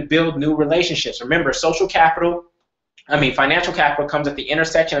 And you need to build new relationships. Remember, financial capital comes at the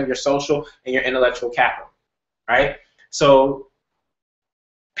intersection of your social and your intellectual capital, right? So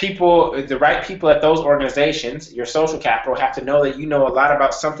the right people at those organizations, your social capital, have to know that you know a lot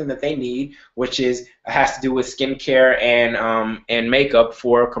about something that they need, which has to do with skincare and makeup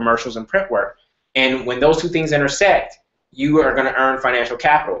for commercials and print work. And when those two things intersect, you are going to earn financial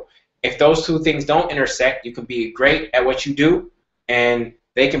capital. If those two things don't intersect, you can be great at what you do, and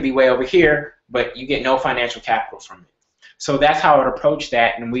they can be way over here, but you get no financial capital from it. So that's how I would approach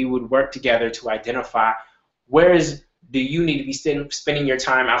that, and we would work together to identify do you need to be spending your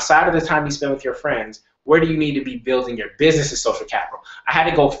time outside of the time you spend with your friends? where do you need to be building your business's social capital? I had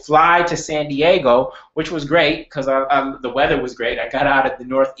to go fly to San Diego, which was great because the weather was great. I got out of the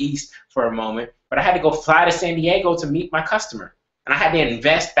Northeast for a moment, but I had to go fly to San Diego to meet my customer. And I had to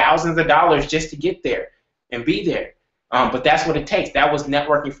invest thousands of dollars just to get there and be there. But that's what it takes. That was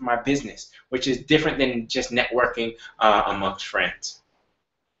networking for my business, which is different than just networking amongst friends.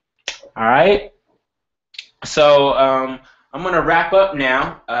 All right. So I'm going to wrap up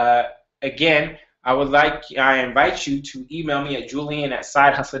now. Again, I invite you to email me at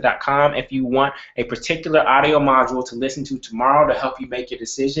julian@sidehustler.com if you want a particular audio module to listen to tomorrow to help you make your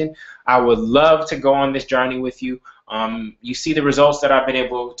decision. I would love to go on this journey with you. You see the results that I've been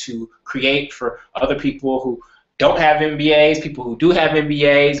able to create for other people who don't have MBAs, people who do have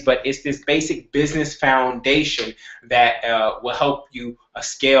MBAs, but it's this basic business foundation that will help you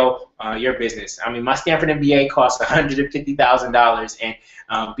scale your business. I mean, my Stanford MBA costs $150,000,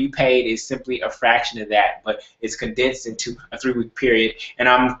 and B.P.A.I.D is simply a fraction of that, but it's condensed into a 3-week period. And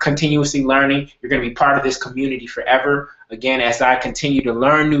I'm continuously learning. You're going to be part of this community forever. Again, as I continue to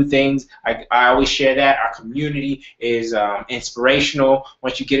learn new things, I always share that. Our community is inspirational.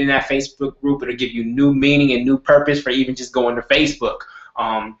 Once you get in that Facebook group, it'll give you new meaning and new purpose for even just going to Facebook.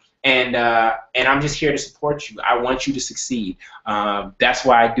 And I'm just here to support you. I want you to succeed. That's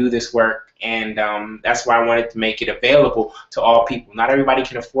why I do this work, and that's why I wanted to make it available to all people. Not everybody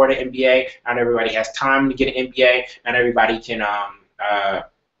can afford an MBA. Not everybody has time to get an MBA. Not everybody can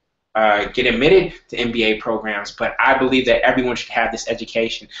get admitted to MBA programs, but I believe that everyone should have this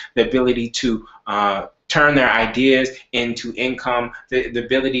education, the ability to turn their ideas into income, the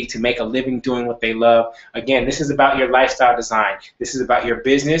ability to make a living doing what they love. Again, this is about your lifestyle design. This is about your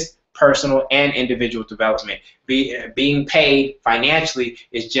business, personal, and individual development. Being paid financially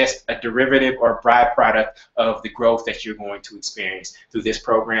is just a derivative or a byproduct of the growth that you're going to experience through this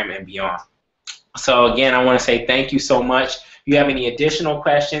program and beyond. So again, I want to say thank you so much. If you have any additional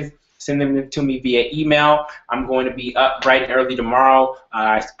questions, send them to me via email. I'm going to be up bright and early tomorrow.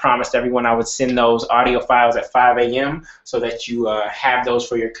 I promised everyone I would send those audio files at 5 a.m. so that you have those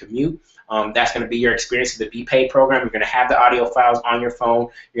for your commute. That's going to be your experience of the B.P.A.I.D program. You're going to have the audio files on your phone.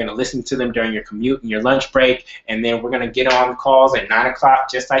 You're going to listen to them during your commute and your lunch break. And then we're going to get on calls at 9 o'clock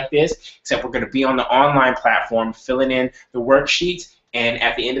just like this, except we're going to be on the online platform filling in the worksheets. And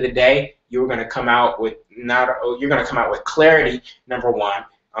at the end of the day, you're going to come out with clarity, number one.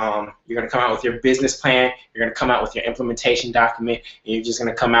 You're going to come out with your business plan. You're going to come out with your implementation document, and you're just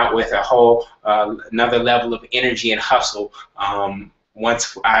going to come out with a whole another level of energy and hustle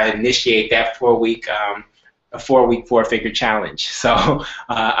once I initiate that 4-week 4-figure challenge. So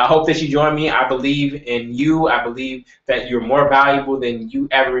I hope that you join me. I believe in you. I believe that you're more valuable than you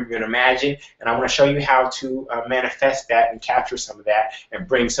ever even imagined, and I want to show you how to manifest that and capture some of that and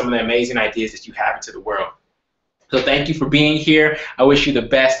bring some of the amazing ideas that you have into the world. So thank you for being here. I wish you the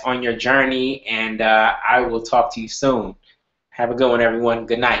best on your journey, and I will talk to you soon. Have a good one, everyone.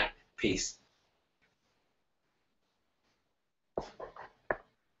 Good night. Peace.